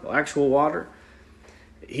 labor, actual water.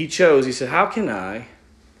 He said, how can I,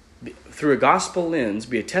 through a gospel lens,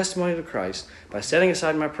 be a testimony to Christ by setting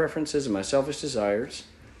aside my preferences and my selfish desires,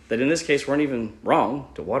 that in this case weren't even wrong,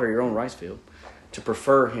 to water your own rice field, to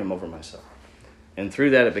prefer him over myself. And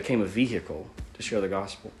through that, it became a vehicle to share the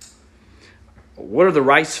gospel. What are the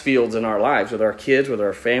rice fields in our lives, with our kids, with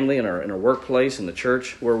our family, in our workplace, in the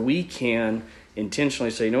church, where we can intentionally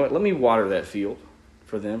say, you know what, let me water that field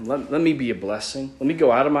for them. Let me be a blessing. Let me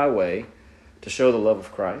go out of my way to show the love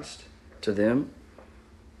of Christ to them?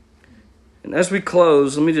 And as we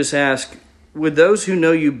close, let me just ask, would those who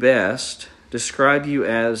know you best describe you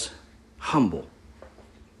as humble?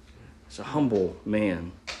 As a humble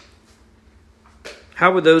man.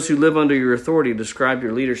 How would those who live under your authority describe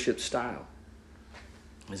your leadership style?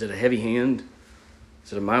 Is it a heavy hand?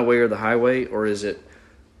 Is it a my way or the highway? Or is it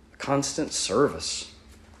a constant service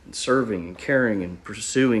and serving and caring and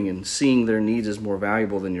pursuing and seeing their needs as more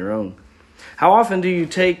valuable than your own? How often do you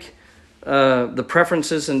take the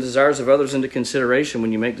preferences and desires of others into consideration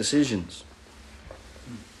when you make decisions?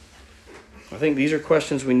 I think these are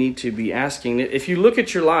questions we need to be asking. If you look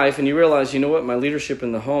at your life and you realize, you know what, my leadership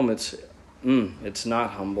in the home, it's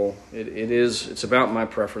not humble. It's about my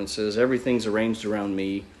preferences. Everything's arranged around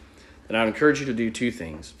me. And I'd encourage you to do two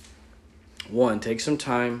things. One, take some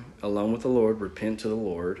time alone with the Lord, repent to the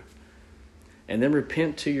Lord, and then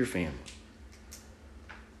repent to your family.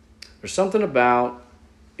 There's something about,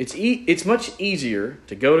 it's much easier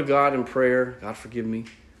to go to God in prayer, God forgive me.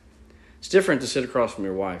 It's different to sit across from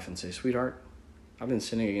your wife and say, sweetheart, I've been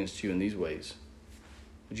sinning against you in these ways.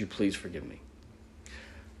 Would you please forgive me?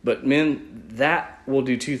 But men, that will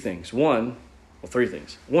do two things. Three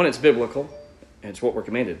things. One, it's biblical, and it's what we're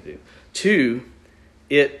commanded to do. Two,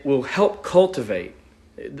 it will help cultivate.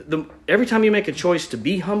 Every time you make a choice to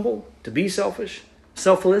be humble, to be selfish,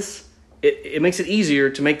 selfless, it makes it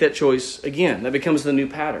easier to make that choice again. That becomes the new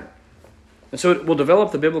pattern. And so it will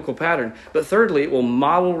develop the biblical pattern. But thirdly, it will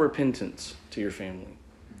model repentance to your family.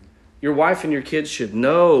 Your wife and your kids should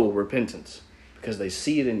know repentance because they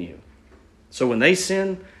see it in you. So when they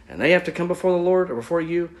sin and they have to come before the Lord or before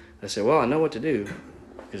you, they say, well, I know what to do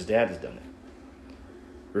because Dad has done it.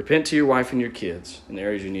 Repent to your wife and your kids in the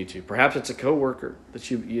areas you need to. Perhaps it's a coworker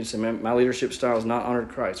that you say, my leadership style has not honored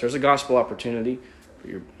Christ. There's a gospel opportunity.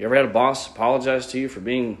 You ever had a boss apologize to you for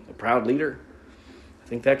being a proud leader? I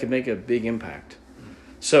think that could make a big impact.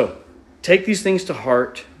 So take these things to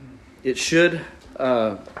heart. It should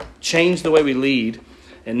change the way we lead.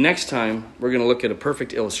 And next time, we're going to look at a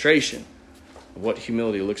perfect illustration of what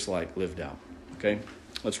humility looks like lived out. Okay?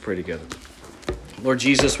 Let's pray together. Lord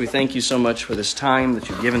Jesus, we thank you so much for this time that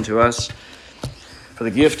you've given to us, for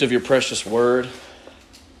the gift of your precious word.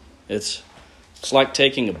 It's like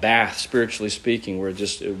taking a bath, spiritually speaking, where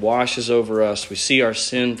it washes over us. We see our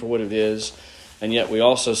sin for what it is, and yet we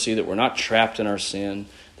also see that we're not trapped in our sin.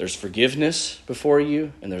 There's forgiveness before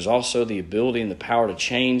you, and there's also the ability and the power to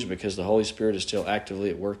change because the Holy Spirit is still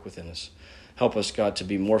actively at work within us. Help us, God, to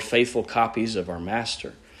be more faithful copies of our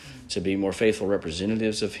Master, to be more faithful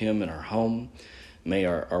representatives of him in our home. May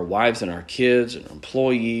our wives and our kids and our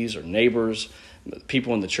employees, our neighbors,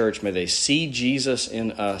 people in the church, may they see Jesus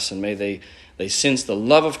in us, and may they sense the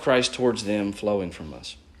love of Christ towards them flowing from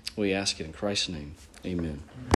us. We ask it in Christ's name. Amen.